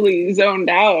 totally zoned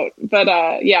out. But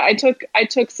yeah, I took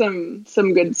some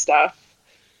good stuff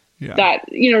that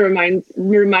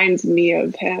reminds me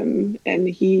of him. And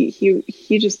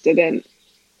he just didn't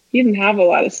have a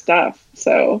lot of stuff,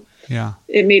 so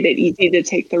it made it easy to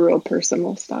take the real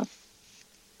personal stuff.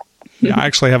 Yeah, I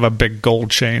actually have a big gold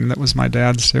chain that was my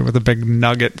dad's too, with a big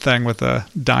nugget thing with a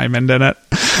diamond in it.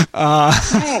 What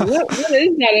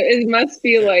is that? It must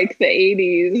be like the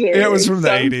 80s. Or it was from the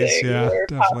 80s, yeah,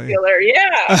 definitely. Popular,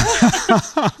 yeah.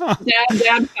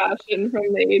 dad fashion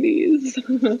from the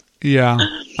 80s. Yeah.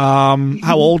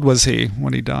 How old was he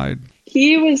when he died?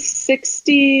 He was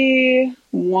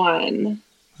 61.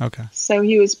 Okay. So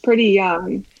he was pretty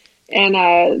young.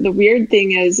 And the weird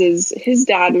thing is his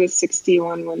dad was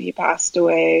 61 when he passed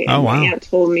away. And my aunt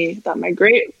told me that my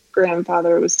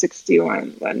great-grandfather was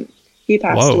 61 when he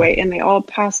passed away. And they all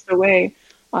passed away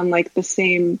on like the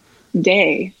same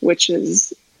day, which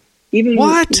is even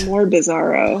more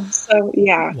bizarro. So,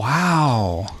 yeah.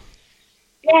 Wow.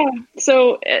 Yeah.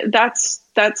 So that's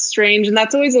strange. And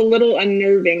that's always a little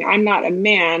unnerving. I'm not a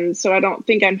man, so I don't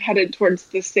think I'm headed towards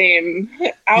the same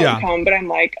outcome, but I'm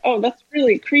like, oh, that's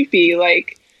really creepy.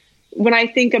 Like when I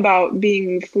think about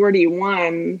being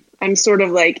 41, I'm sort of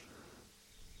like,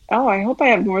 oh, I hope I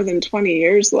have more than 20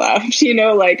 years left.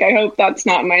 Like I hope that's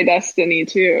not my destiny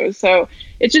too. So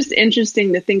it's just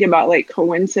interesting to think about like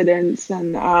coincidence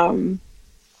and,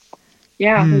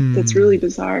 that's really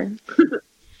bizarre.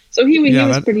 So he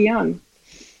was pretty young.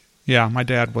 Yeah, my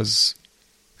dad was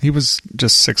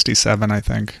just 67, I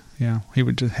think. Yeah,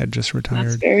 had just retired.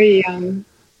 That's very young.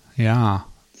 Yeah.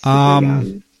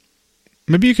 Young.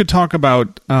 Maybe you could talk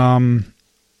about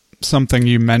something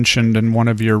you mentioned in one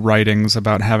of your writings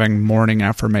about having morning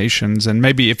affirmations, and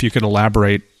maybe if you could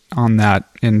elaborate on that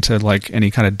into like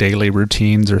any kind of daily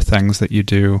routines or things that you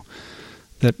do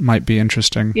that might be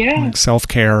interesting. Yeah. Like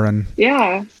self-care and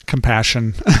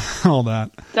compassion, all that.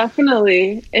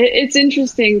 Definitely. It's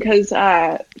interesting because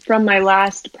from my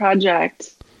last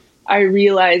project, I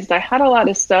realized I had a lot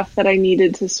of stuff that I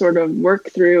needed to sort of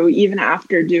work through even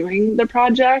after doing the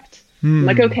project.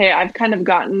 Like, okay, I've kind of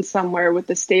gotten somewhere with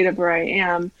the state of where I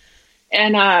am.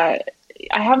 And I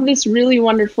have this really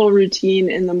wonderful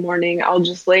routine in the morning. I'll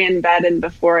just lay in bed, and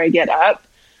before I get up,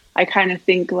 I kind of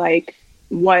think like,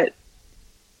 what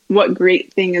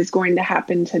great thing is going to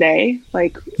happen today?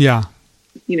 Like,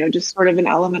 just sort of an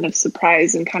element of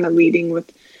surprise and kind of leading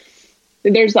with,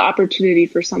 there's the opportunity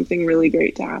for something really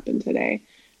great to happen today.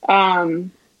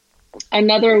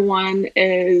 Another one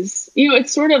is,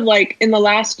 it's sort of like in the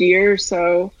last year or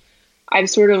so, I've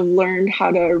sort of learned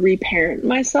how to reparent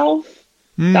myself.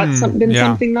 That's been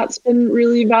something that's been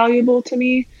really valuable to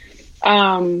me.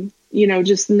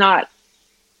 Just not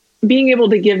being able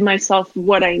to give myself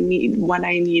what I need when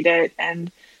I need it.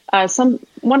 And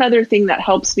one other thing that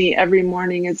helps me every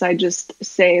morning is I just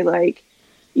say like,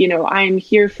 I'm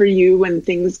here for you when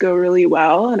things go really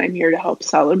well, and I'm here to help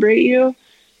celebrate you.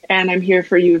 And I'm here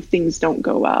for you if things don't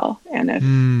go well. And if,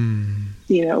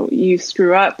 you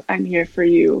screw up, I'm here for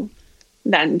you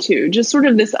then too. Just sort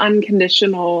of this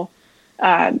unconditional,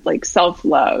 like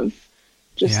self-love.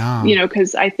 Just,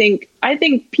 because I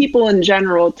think people in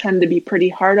general tend to be pretty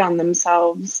hard on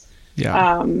themselves.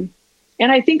 Yeah. And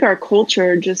I think our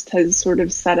culture just has sort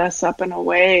of set us up in a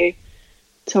way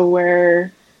to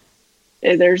where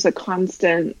there's a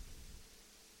constant,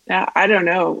 I don't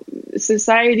know,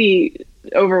 society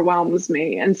overwhelms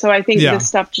me. And so I think this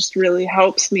stuff just really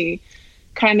helps me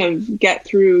kind of get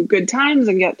through good times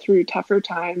and get through tougher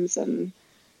times. And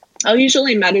I'll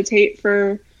usually meditate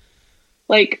for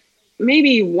like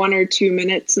maybe 1 or 2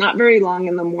 minutes, not very long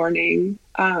in the morning.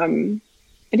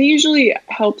 It usually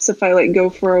helps if I like go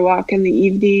for a walk in the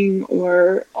evening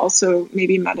or also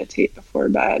maybe meditate before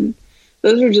bed.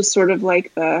 Those are just sort of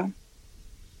like the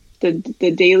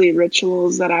daily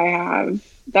rituals that I have,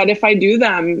 that if I do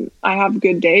them, I have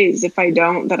good days. If I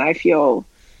don't, then I feel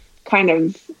kind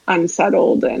of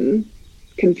unsettled and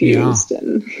confused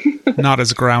and not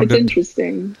as grounded. It's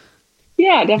interesting.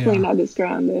 Yeah, definitely not as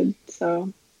grounded.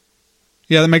 So.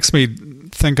 Yeah, that makes me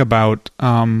think about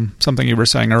something you were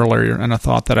saying earlier, and a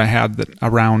thought that I had that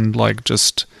around like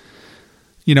just,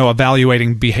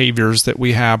 evaluating behaviors that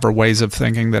we have or ways of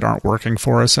thinking that aren't working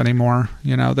for us anymore.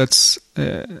 That's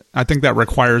I think that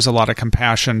requires a lot of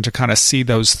compassion to kind of see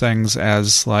those things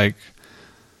as like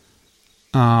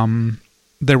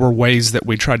there were ways that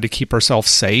we tried to keep ourselves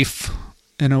safe.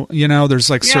 There's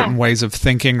like certain ways of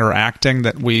thinking or acting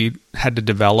that we had to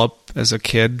develop as a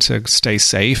kid to stay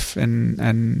safe, and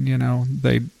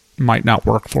they might not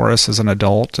work for us as an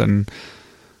adult. And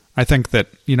I think that,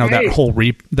 right. That whole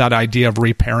that idea of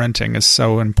reparenting is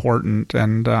so important.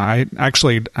 And that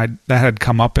had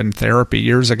come up in therapy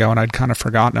years ago, and I'd kind of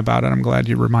forgotten about it. I'm glad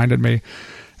you reminded me.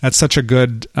 That's such a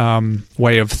good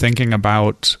way of thinking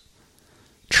about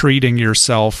treating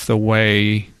yourself the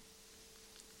way,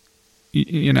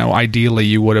 ideally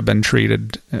you would have been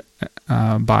treated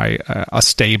by a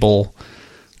stable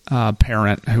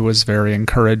parent who was very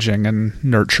encouraging and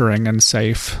nurturing and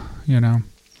safe,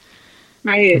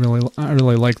 Right. I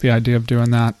really like the idea of doing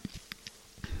that.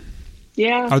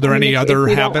 Yeah. Are there any other if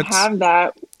we habits? Don't have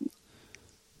that.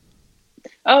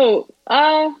 Oh,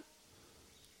 I've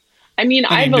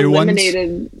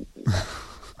eliminated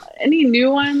any new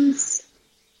ones.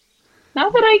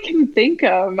 Not that I can think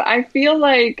of. I feel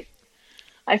like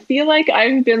I've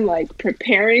been like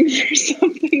preparing for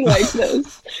something like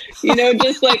this.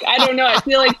 Just like, I don't know. I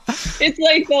feel like it's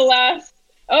like the last.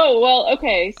 Oh, well,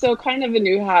 okay. So kind of a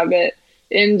new habit.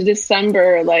 In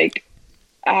December,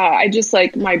 I just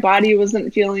my body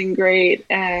wasn't feeling great,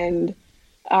 and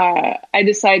I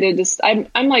decided to.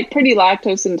 I'm like pretty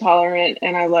lactose intolerant,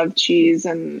 and I love cheese,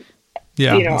 and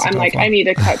I'm like, I need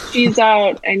to cut cheese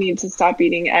out. I need to stop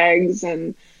eating eggs,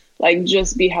 and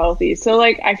just be healthy. So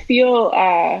I feel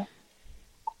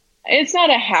it's not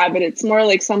a habit; it's more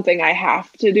like something I have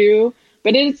to do.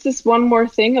 But it's this one more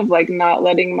thing of not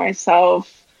letting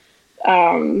myself.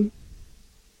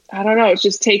 I don't know. It's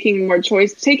just taking more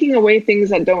choice, taking away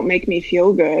things that don't make me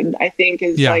feel good, I think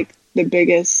is the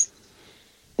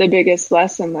biggest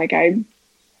lesson. I'm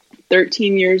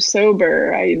 13 years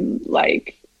sober. I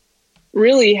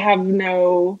really have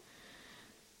no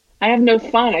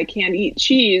fun. I can't eat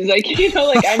cheese.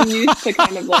 I'm used to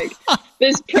kind of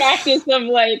this practice of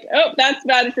oh, that's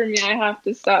bad for me. I have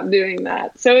to stop doing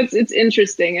that. So it's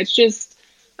interesting. It's just,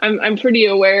 I'm pretty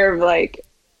aware of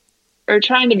or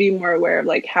trying to be more aware of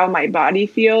how my body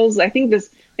feels. I think this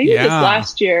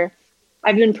last year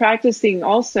I've been practicing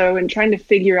also and trying to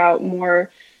figure out more.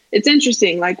 It's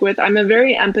interesting. I'm a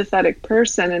very empathetic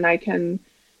person, and I can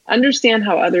understand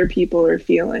how other people are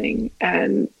feeling.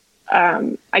 And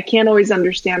I can't always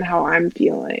understand how I'm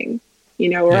feeling,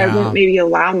 or I won't maybe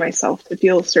allow myself to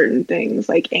feel certain things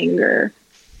like anger.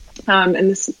 And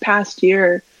this past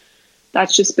year,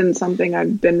 that's just been something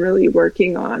I've been really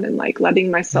working on, and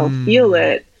letting myself feel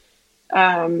it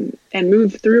and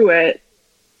move through it,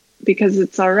 because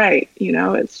it's all right.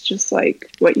 It's just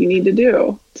what you need to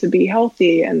do to be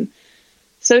healthy. And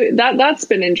so that's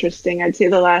been interesting. I'd say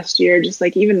the last year, just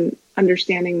even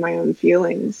understanding my own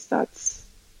feelings. And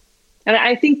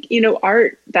I think,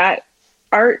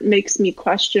 art makes me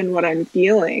question what I'm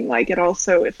feeling. It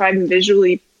also, if I'm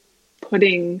putting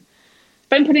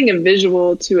a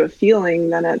visual to a feeling,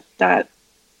 then that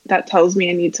tells me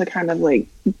I need to kind of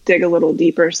dig a little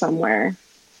deeper somewhere.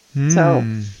 So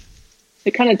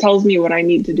it kind of tells me what I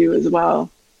need to do as well.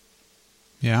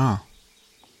 Yeah.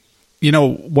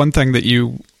 One thing that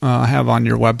you have on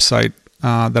your website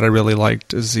that I really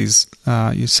liked is these,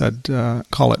 you said,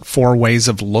 call it 4 ways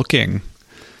of looking.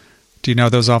 Do you know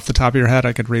those off the top of your head?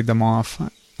 I could read them off.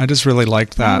 I just really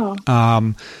liked that.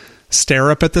 Oh.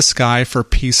 Stare up at the sky for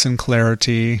peace and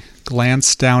clarity.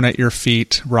 Glance down at your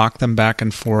feet. Rock them back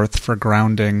and forth for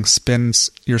grounding. Spin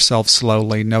yourself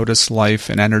slowly. Notice life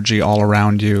and energy all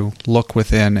around you. Look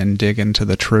within and dig into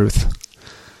the truth.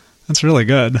 That's really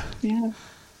good. Yeah.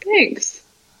 Thanks.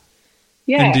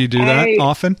 Yeah. And do you do that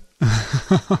often?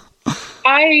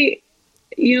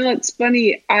 It's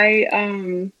funny.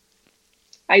 I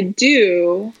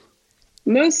do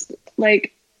most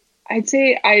I'd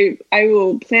say I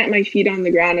will plant my feet on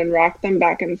the ground and rock them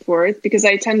back and forth, because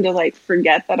I tend to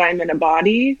forget that I'm in a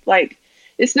body.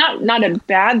 It's not a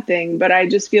bad thing, but I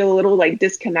just feel a little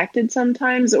disconnected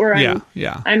sometimes, or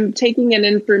I'm taking in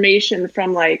information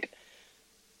from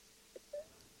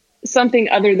something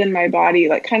other than my body,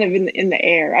 kind of in the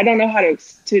air. I don't know how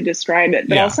to describe it,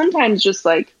 but I'll sometimes just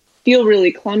feel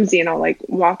really clumsy, and I'll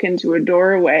walk into a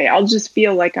doorway. I'll just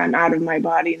feel like I'm out of my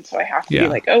body. And so I have to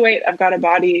be oh wait, I've got a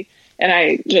body. And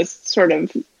I just sort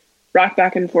of rock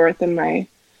back and forth in my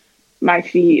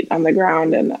feet on the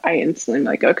ground. And I instantly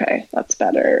am okay, that's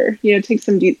better. Take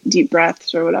some deep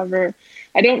breaths or whatever.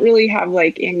 I don't really have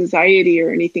anxiety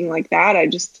or anything like that. I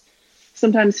just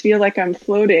sometimes feel like I'm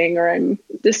floating, or I'm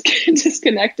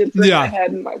disconnected from my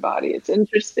head and my body. It's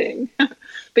interesting. But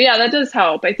yeah, that does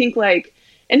help. I think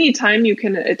anytime you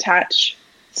can attach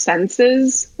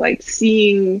senses,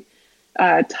 seeing,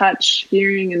 touch,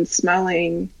 hearing, and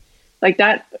smelling,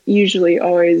 that usually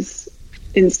always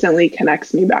instantly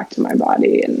connects me back to my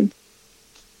body. And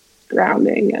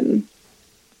grounding and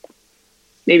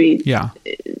maybe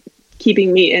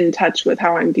keeping me in touch with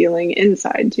how I'm feeling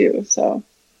inside too. So.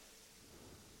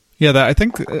 Yeah, I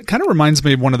think it kind of reminds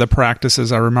me of one of the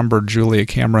practices I remember Julia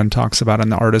Cameron talks about in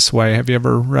The Artist's Way. Have you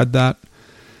ever read that?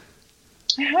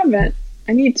 I haven't.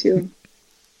 I need to.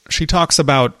 She talks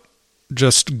about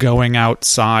just going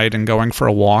outside and going for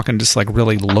a walk and just like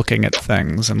really looking at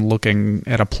things and looking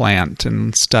at a plant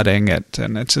and studying it.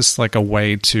 And it's just like a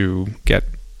way to get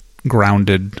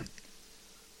grounded.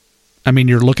 I mean,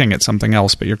 you're looking at something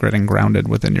else, but you're getting grounded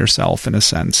within yourself in a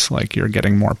sense, like you're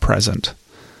getting more present.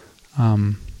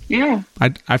 Yeah.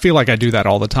 I feel like I do that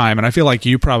all the time, and I feel like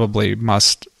you probably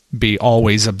must be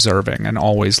always observing and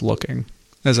always looking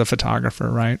as a photographer,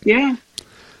 right? Yeah.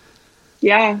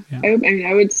 I mean,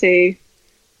 I would say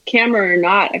camera or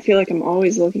not, I feel like I'm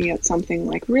always looking at something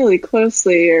like really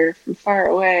closely or from far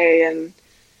away and,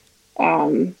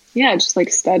 just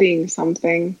like studying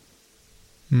something.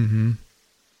 Mm-hmm.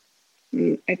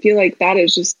 I feel like that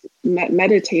is just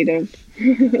meditative.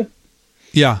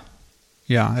 Yeah,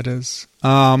 it is.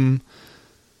 I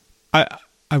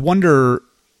wonder,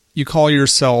 you call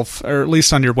yourself, or at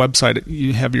least on your website,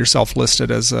 you have yourself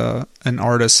listed as an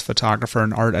artist, photographer,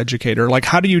 an art educator. Like,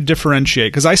 how do you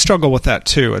differentiate? Because I struggle with that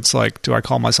too. It's like, do I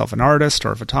call myself an artist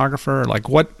or a photographer? Like,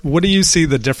 what do you see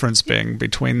the difference being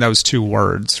between those two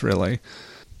words, really?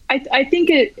 I think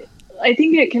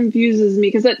it confuses me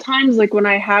because at times, like when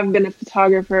I have been a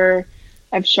photographer,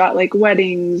 I've shot like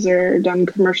weddings or done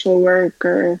commercial work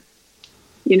or,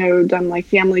 done like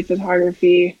family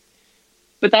photography,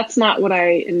 but that's not what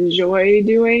I enjoy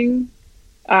doing.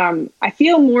 I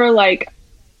feel more like,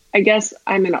 I guess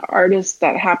I'm an artist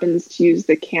that happens to use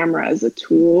the camera as a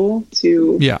tool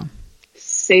to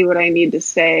say what I need to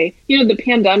say. The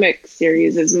Pandemic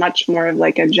series is much more of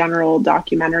like a general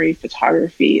documentary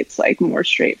photography. It's like more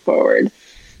straightforward.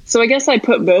 So I guess I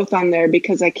put both on there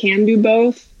because I can do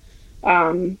both.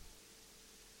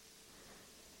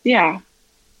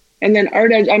 And then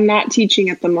art, I'm not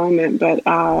teaching at the moment, but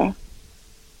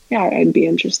I'd be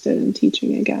interested in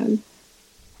teaching again.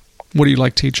 What do you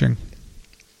like teaching?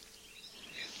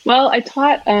 Well, I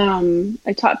taught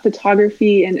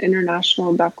photography and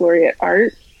international baccalaureate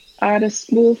art at a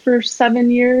school for 7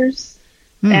 years,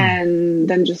 and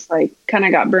then just like kind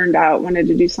of got burned out, wanted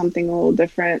to do something a little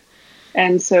different.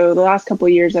 And so the last couple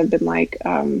of years I've been like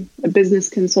a business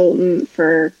consultant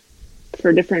for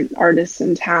different artists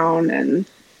in town and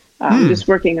just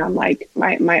working on like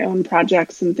my own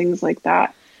projects and things like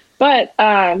that. But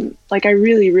like I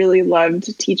really, really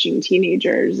loved teaching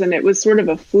teenagers, and it was sort of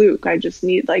a fluke. I just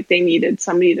they needed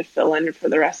somebody to fill in for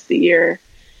the rest of the year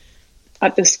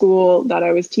at the school that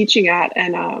I was teaching at.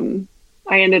 And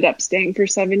I ended up staying for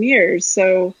 7 years.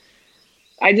 So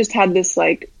I just had this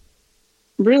like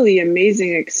really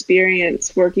amazing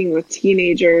experience working with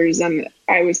teenagers, and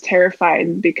I was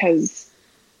terrified because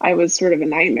I was sort of a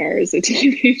nightmare as a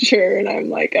teenager. And I'm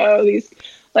like, oh, these,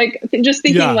 like, just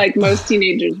thinking like most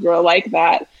teenagers were like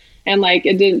that. And like,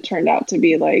 it didn't turn out to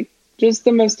be like just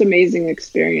the most amazing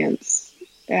experience.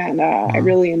 And I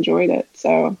really enjoyed it.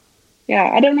 So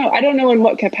I don't know in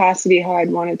what capacity how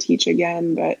I'd want to teach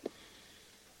again, but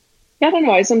I don't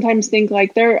know. I sometimes think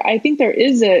like I think there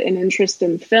is an interest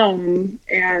in film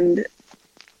and,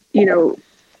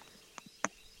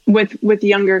 with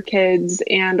younger kids,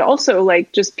 and also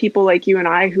like just people like you and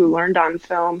I who learned on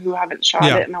film, who haven't shot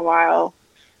it in a while.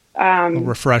 A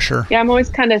refresher. I'm always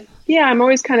kind of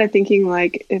thinking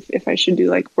like if I should do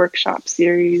like workshop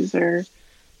series or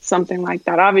something like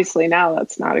that. Obviously now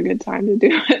that's not a good time to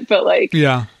do it, but like,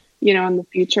 in the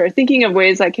future, thinking of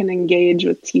ways I can engage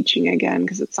with teaching again,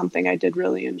 because it's something I did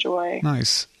really enjoy.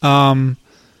 Nice.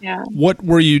 What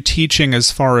were you teaching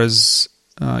as far as,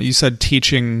 you said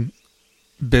teaching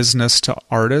business to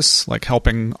artists, like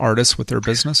helping artists with their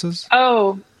businesses?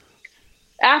 Oh,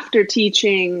 after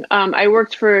teaching, I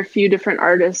worked for a few different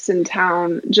artists in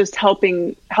town, just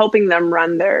helping them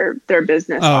run their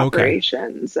business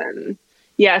operations. And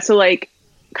so like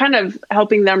kind of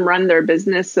helping them run their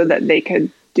business so that they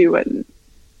could do what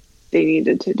they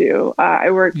needed to do.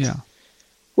 I worked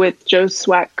with Joe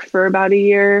Sweck for about a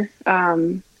year.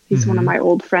 He's one of my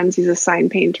old friends. He's a sign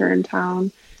painter in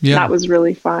town. Yeah. That was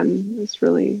really fun. It was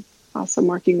really awesome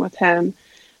working with him.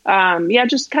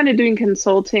 Just kind of doing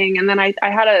consulting. And then I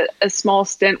had a small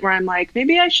stint where I'm like,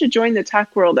 maybe I should join the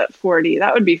tech world at 40.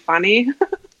 That would be funny.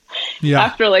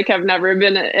 After like, I've never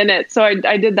been in it. So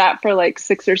I did that for like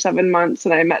 6 or 7 months,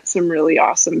 and I met some really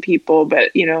awesome people,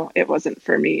 but it wasn't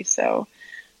for me. So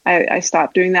I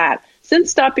stopped doing that.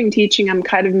 Since stopping teaching, I'm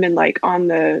kind of been like on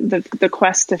the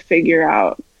quest to figure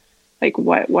out like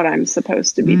what I'm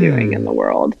supposed to be doing in the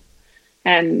world.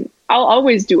 And I'll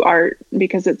always do art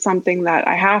because it's something that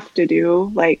I have to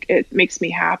do. Like, it makes me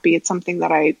happy. It's something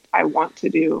that I want to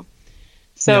do.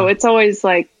 So it's always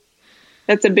like,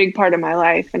 that's a big part of my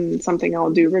life and something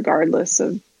I'll do regardless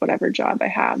of whatever job I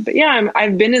have. But yeah,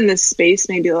 I've been in this space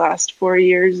maybe the last 4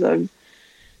 years of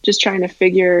just trying to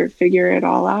figure it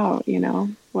all out. You know,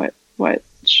 what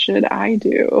should I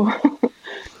do?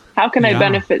 How can I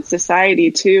benefit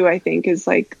society too, I think is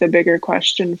like the bigger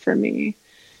question for me,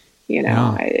 you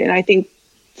know. And I think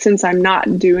since I'm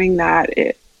not doing that,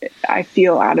 I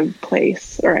feel out of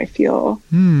place, or I feel,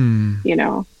 you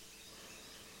know,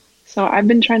 so I've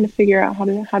been trying to figure out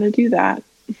how to do that.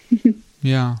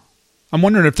 Yeah. I'm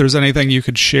wondering if there's anything you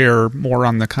could share more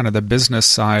on the kind of the business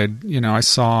side. You know, I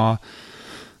saw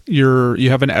you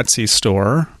have an Etsy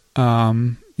store.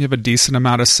 You have a decent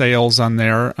amount of sales on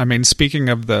there. I mean, speaking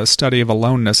of the study of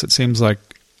aloneness, it seems like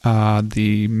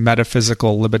the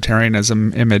metaphysical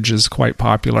libertarianism image is quite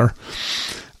popular.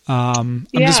 I'm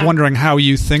just wondering how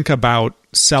you think about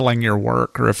selling your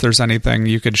work, or if there's anything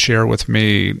you could share with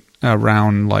me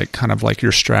around like kind of like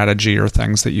your strategy or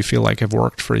things that you feel like have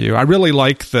worked for you. I really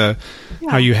like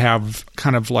how you have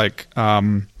kind of like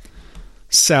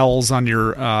cells on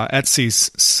your Etsy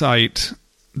site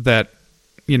that,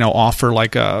 you know, offer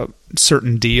like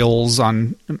certain deals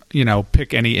on, you know,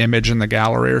 pick any image in the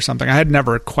gallery or something. I had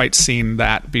never quite seen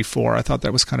that before. I thought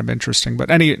that was kind of interesting.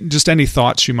 But any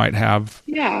thoughts you might have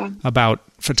about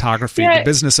photography, the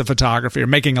business of photography, or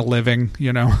making a living,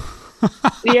 you know?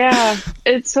 Yeah,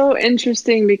 it's so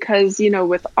interesting because, you know,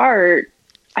 with art,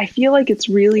 I feel like it's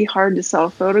really hard to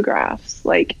sell photographs,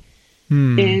 like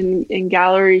in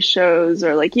gallery shows,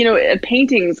 or like, you know, a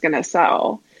painting's going to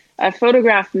sell. A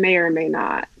photograph may or may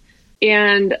not.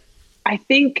 And I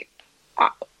think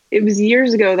it was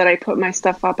years ago that I put my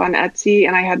stuff up on Etsy,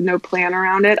 and I had no plan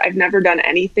around it. I've never done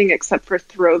anything except for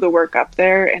throw the work up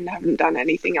there, and haven't done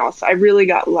anything else. I really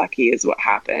got lucky is what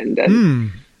happened.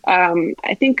 And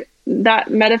I think that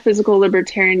metaphysical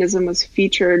libertarianism was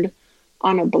featured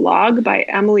on a blog by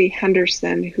Emily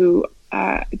Henderson, who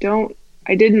I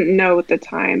didn't know at the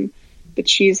time, but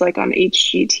she's like on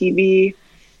HGTV.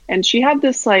 And she had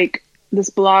this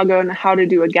blog on how to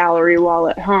do a gallery wall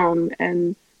at home.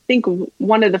 And I think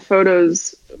one of the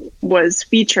photos was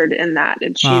featured in that.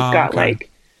 And she's got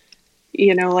like,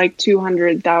 you know, like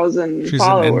 200,000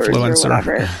 followers or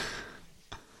whatever.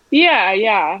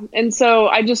 Yeah. And so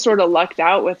I just sort of lucked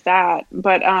out with that.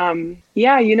 But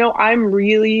yeah, you know, I'm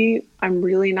really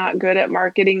not good at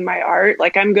marketing my art.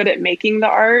 Like, I'm good at making the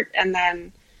art. And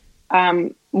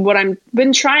then what I've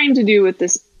been trying to do with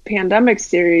this pandemic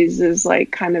series is like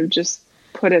kind of just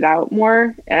put it out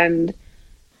more. And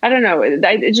I don't know,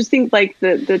 I just think like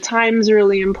the time's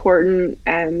really important.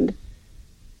 And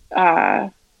yeah,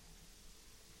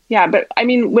 but I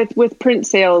mean, with print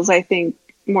sales, I think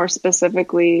more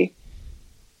specifically,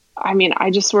 I mean, I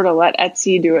just sort of let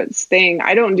Etsy do its thing.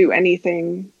 I don't do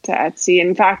anything to Etsy.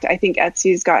 In fact, I think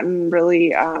Etsy's gotten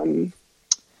really,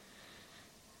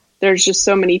 there's just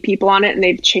so many people on it, and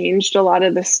they've changed a lot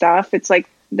of the stuff. It's like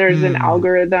there's an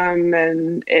algorithm,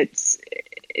 and it's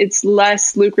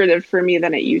less lucrative for me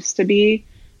than it used to be.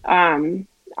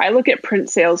 I look at print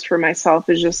sales for myself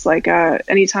as just like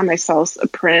anytime I sell a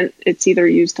print, it's either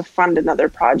used to fund another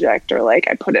project, or like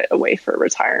I put it away for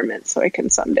retirement so I can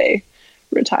someday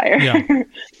retire.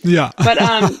 Yeah. But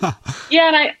yeah,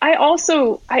 and I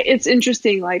also it's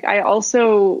interesting. Like I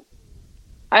also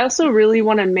really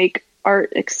want to make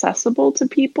art accessible to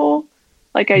people.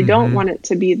 Like I don't want it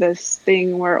to be this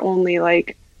thing where only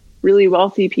like really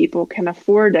wealthy people can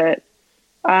afford it.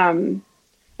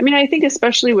 I mean, I think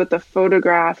especially with the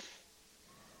photograph,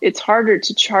 it's harder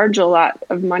to charge a lot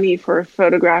of money for a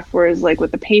photograph, whereas like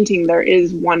with the painting, there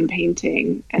is one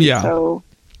painting. And so,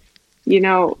 you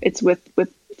know, it's with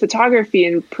photography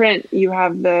and print, you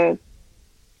have the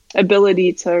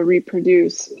ability to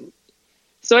reproduce.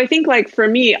 So I think like for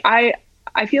me, I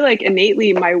feel like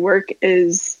innately my work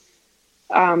is,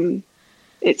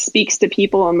 it speaks to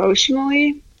people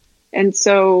emotionally. And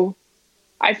so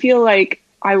I feel like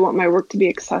I want my work to be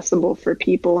accessible for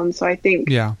people. And so I think,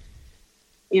 you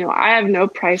know, I have no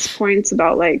price points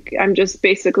about like, I'm just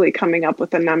basically coming up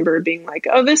with a number being like,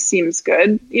 oh, this seems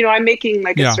good. You know, I'm making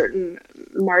like a certain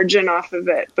margin off of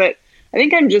it, but I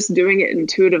think I'm just doing it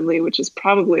intuitively, which is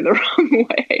probably the wrong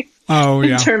way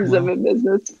in terms of a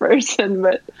business person.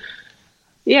 But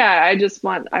yeah,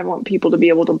 I want people to be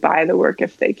able to buy the work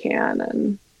if they can.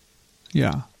 And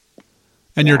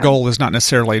your goal is not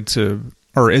necessarily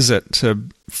or is it to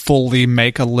fully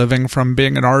make a living from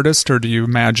being an artist, or do you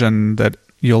imagine that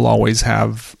you'll always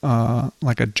have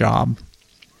like a job?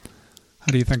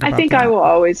 How do you think about I think that? I will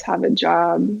always have a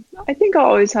job. I think I'll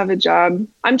always have a job.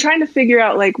 I'm trying to figure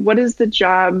out like what is the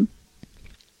job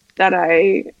that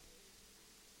I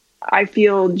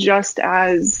feel just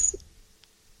as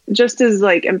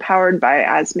like empowered by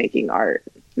as making art.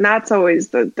 And that's always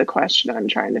the question I'm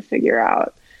trying to figure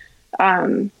out.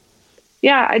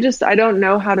 Yeah, I don't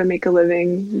know how to make a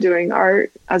living doing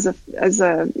art as a,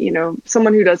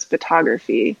 someone who does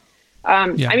photography. I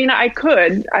mean, I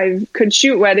could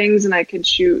shoot weddings and I could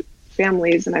shoot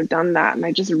families, and I've done that, and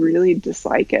I just really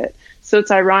dislike it. So it's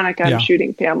ironic I'm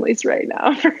shooting families right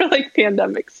now for like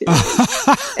pandemic season.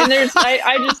 And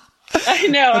I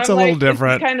know that's I'm a little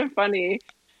different. It's kind of funny.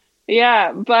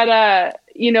 Yeah, but I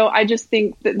just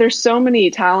think that there's so many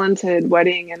talented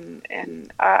wedding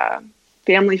and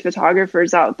family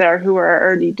photographers out there who are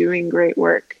already doing great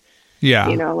work. Yeah.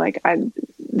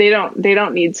 They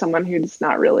don't need someone who's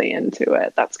not really into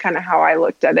it. That's kind of how I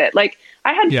looked at it. Like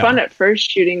I had fun at first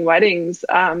shooting weddings.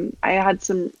 I had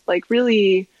some like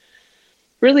really,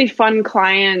 really fun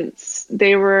clients.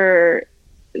 They were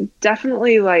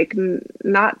definitely like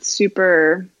not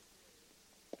super,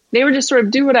 they were just sort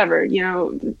of do whatever,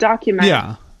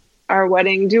 document our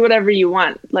wedding, do whatever you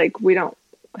want. Like we don't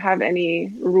have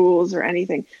any rules or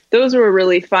anything. Those were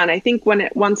really fun. I think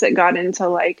once it got into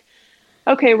like,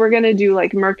 okay, we're going to do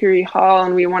like Mercury Hall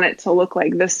and we want it to look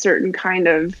like this certain kind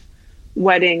of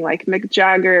wedding, like Mick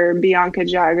Jagger, Bianca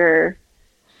Jagger.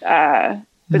 But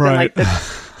then like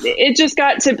it just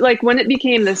got to like, when it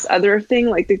became this other thing,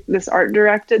 like this art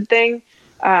directed thing,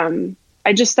 I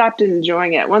just stopped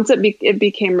enjoying it. Once it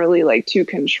became really like too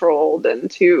controlled and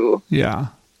too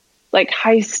like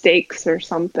high stakes or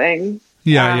something.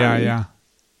 Yeah,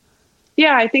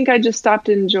 I think I just stopped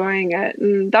enjoying it.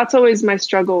 And that's always my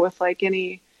struggle with like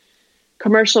any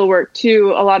commercial work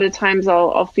too. A lot of times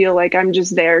I'll feel like I'm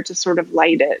just there to sort of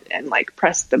light it and like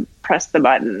press the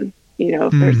button,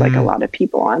 if there's like a lot of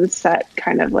people on set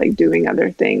kind of like doing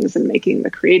other things and making the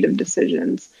creative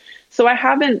decisions. So I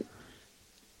haven't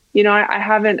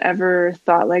ever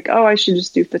thought like, oh, I should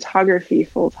just do photography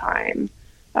full time.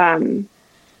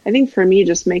 I think for me,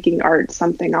 just making art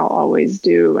something I'll always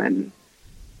do. And,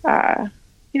 I'm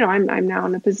now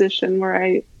in a position where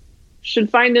I should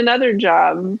find another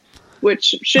job,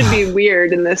 which should be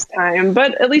weird in this time,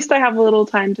 but at least I have a little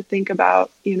time to think about,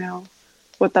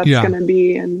 what that's going to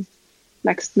be and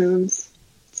next moves.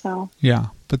 So, yeah.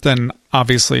 But then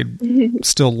obviously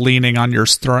still leaning on your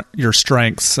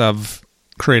strengths of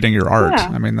creating your art.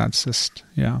 I mean, that's just,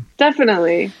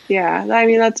 definitely. Yeah. I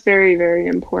mean, that's very, very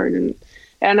important.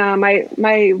 And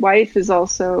my wife is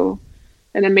also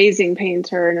an amazing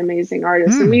painter, an amazing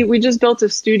artist. And we just built a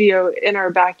studio in our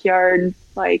backyard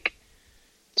like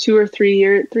 3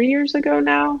 years ago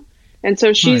now. And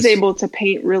so she's able to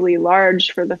paint really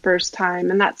large for the first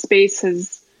time. And that space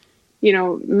has,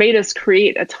 made us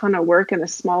create a ton of work in a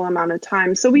small amount of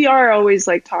time. So we are always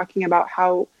like talking about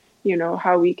how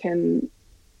we can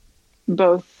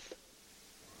both,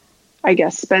 I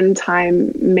guess, spend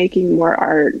time making more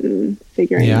art and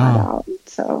figuring that out.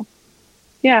 So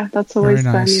yeah, that's always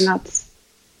been, I mean, that's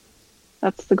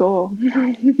the goal.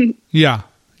 Yeah.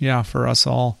 For us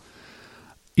all,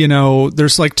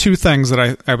 there's like two things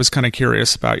that I was kind of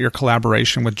curious about: your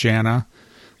collaboration with Jana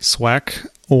Sweck,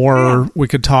 or we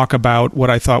could talk about what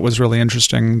I thought was really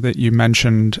interesting that you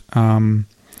mentioned, to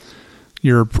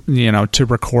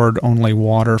record Only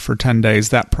Water for 10 days,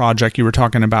 that project you were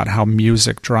talking about, how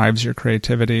music drives your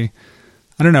creativity.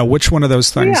 I don't know, which one of those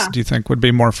things do you think would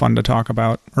be more fun to talk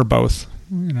about, or both?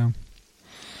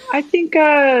 I think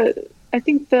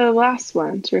the last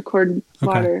one, to record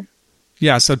Water.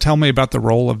 Yeah. So tell me about the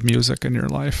role of music in your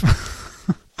life.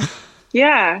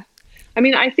 Yeah. I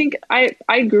mean, I think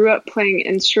I grew up playing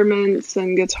instruments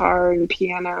and guitar and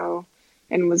piano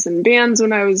and was in bands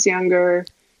when I was younger.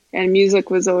 And music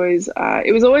was always,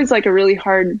 it was always like a really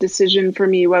hard decision for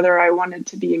me whether I wanted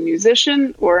to be a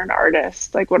musician or an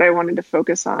artist, like what I wanted to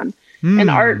focus on. And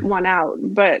art won out.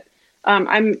 But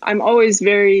I'm always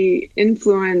very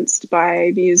influenced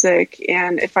by music.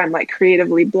 And if I'm like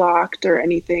creatively blocked or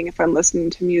anything, if I'm listening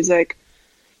to music,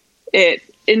 it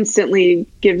instantly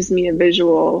gives me a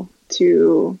visual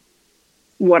to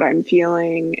what I'm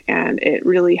feeling. And it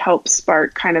really helps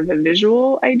spark kind of a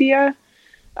visual idea.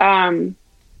 And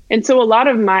so a lot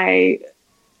of the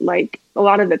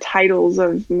titles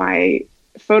of my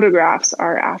photographs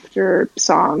are after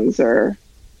songs or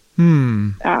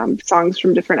songs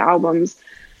from different albums.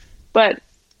 But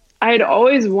I had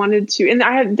always wanted to, and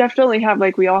I had definitely have,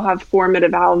 like, we all have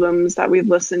formative albums that we've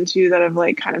listened to that have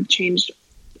like kind of changed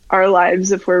our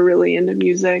lives if we're really into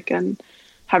music, and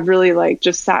have really like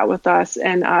just sat with us.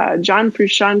 And John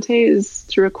Frusciante is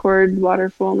to record Water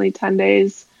for Only 10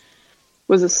 Days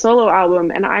was a solo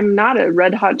album. And I'm not a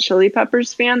Red Hot Chili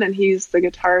Peppers fan, and he's the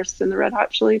guitarist in the Red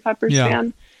Hot Chili Peppers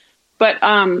band. But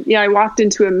I walked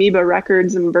into Amoeba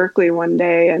Records in Berkeley one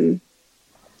day, and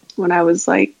when I was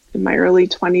like in my early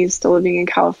 20s, still living in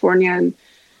California, and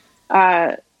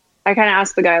I kind of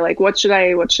asked the guy, like, what should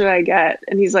I get?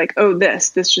 And he's like, oh,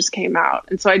 this just came out.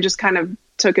 And so I just kind of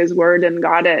took his word and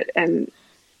got it. And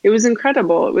it was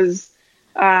incredible. It was,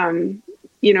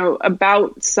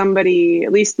 about somebody,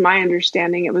 at least my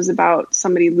understanding, it was about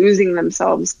somebody losing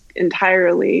themselves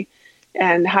entirely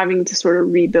and having to sort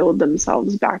of rebuild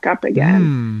themselves back up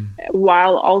again.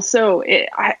 While also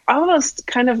I almost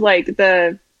kind of like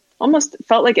almost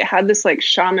felt like it had this like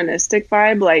shamanistic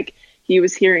vibe, like he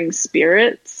was hearing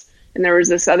spirits and there was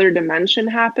this other dimension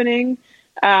happening.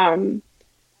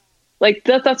 Like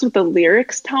that's what the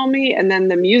lyrics tell me. And then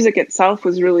the music itself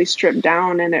was really stripped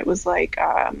down, and it was like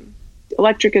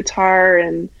electric guitar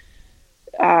and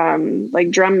like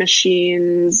drum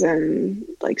machines and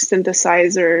like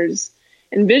synthesizers.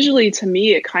 And visually to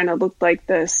me, it kind of looked like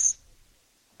this,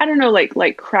 I don't know, like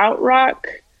krautrock,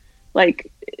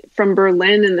 like from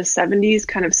Berlin in the 70s,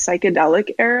 kind of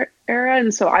psychedelic era.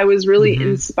 And so I was really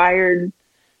inspired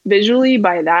visually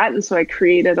by that. And so I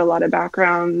created a lot of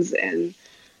backgrounds and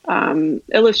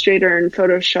Illustrator and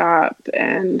Photoshop,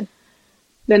 and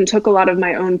then took a lot of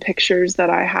my own pictures that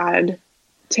I had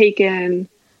taken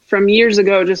from years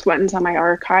ago, just went into my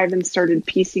archive and started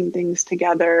piecing things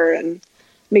together and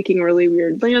making really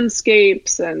weird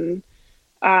landscapes, and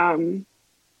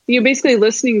basically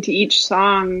listening to each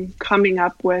song, coming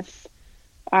up with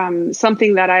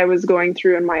something that I was going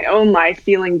through in my own life,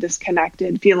 feeling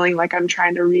disconnected, feeling like I'm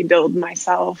trying to rebuild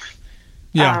myself.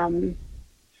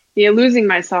 Losing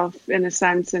myself in a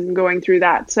sense and going through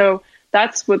that. So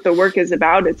that's what the work is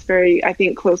about. It's very, I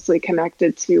think, closely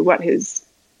connected to what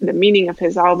the meaning of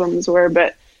his albums were,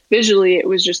 but visually it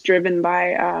was just driven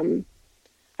by,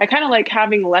 I kind of like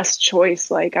having less choice.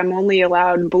 Like I'm only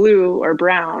allowed blue or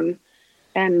brown,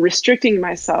 and restricting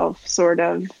myself sort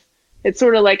of. It's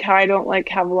sort of like how I don't like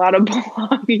have a lot of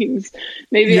belongings.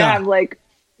 Maybe I have like,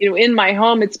 in my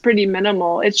home, it's pretty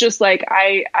minimal. It's just like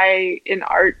I in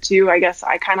art too, I guess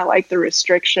I kind of like the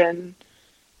restriction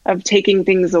of taking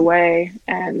things away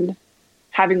and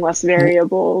having less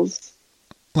variables.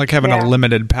 Like having a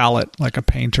limited palette, like a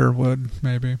painter would,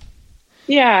 maybe.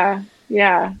 Yeah.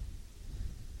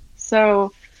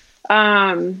 So,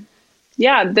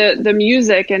 the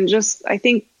music, and just, I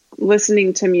think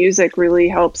listening to music really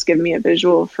helps give me a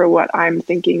visual for what I'm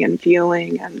thinking and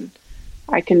feeling, and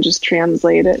I can just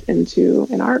translate it into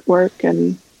an artwork.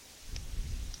 And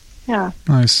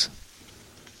nice.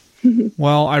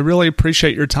 Well, I really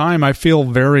appreciate your time. I feel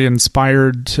very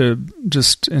inspired to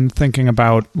just in thinking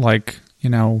about like,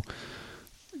 how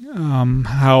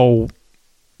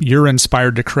you're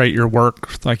inspired to create your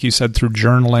work, like you said, through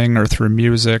journaling or through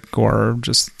music or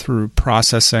just through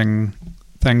processing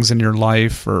things in your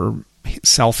life or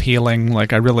self-healing.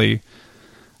 Like I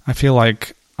feel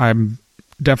like I'm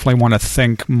definitely want to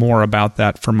think more about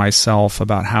that for myself,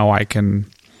 about how I can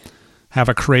have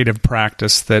a creative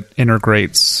practice that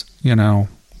integrates, kind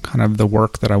of the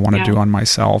work that I want to do on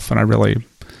myself. And I really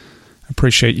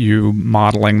appreciate you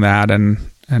modeling that and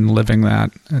living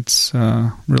that. It's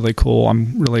really cool.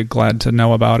 I'm really glad to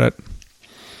know about it.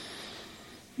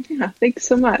 Yeah, thanks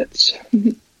so much.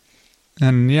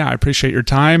 And I appreciate your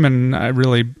time, and I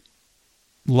really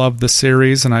love the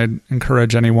series, and I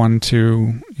encourage anyone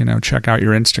to, check out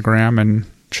your Instagram and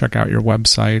check out your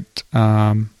website,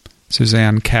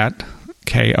 Suzanne Koett,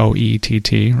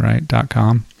 Koett, right,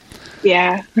 .com.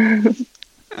 Yeah.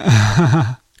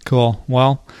 Cool.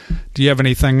 Well, do you have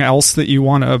anything else that you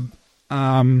want to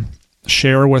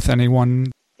share with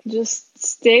anyone? Just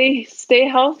stay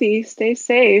healthy, stay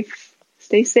safe,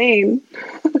 stay sane.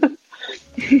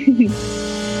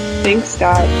 Thanks,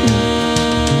 Scott.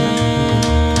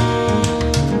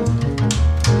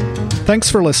 Thanks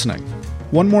for listening.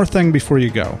 One more thing before you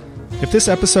go. If this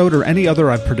episode or any other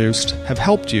I've produced have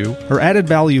helped you or added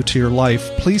value to your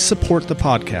life, please support the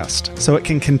podcast so it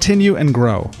can continue and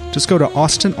grow. Just go to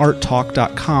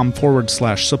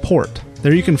austinarttalk.com/support.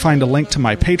 There you can find a link to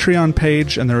my Patreon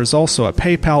page, and there is also a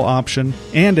PayPal option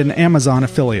and an Amazon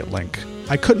affiliate link.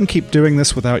 I couldn't keep doing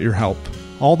this without your help.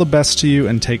 All the best to you,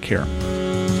 and take care.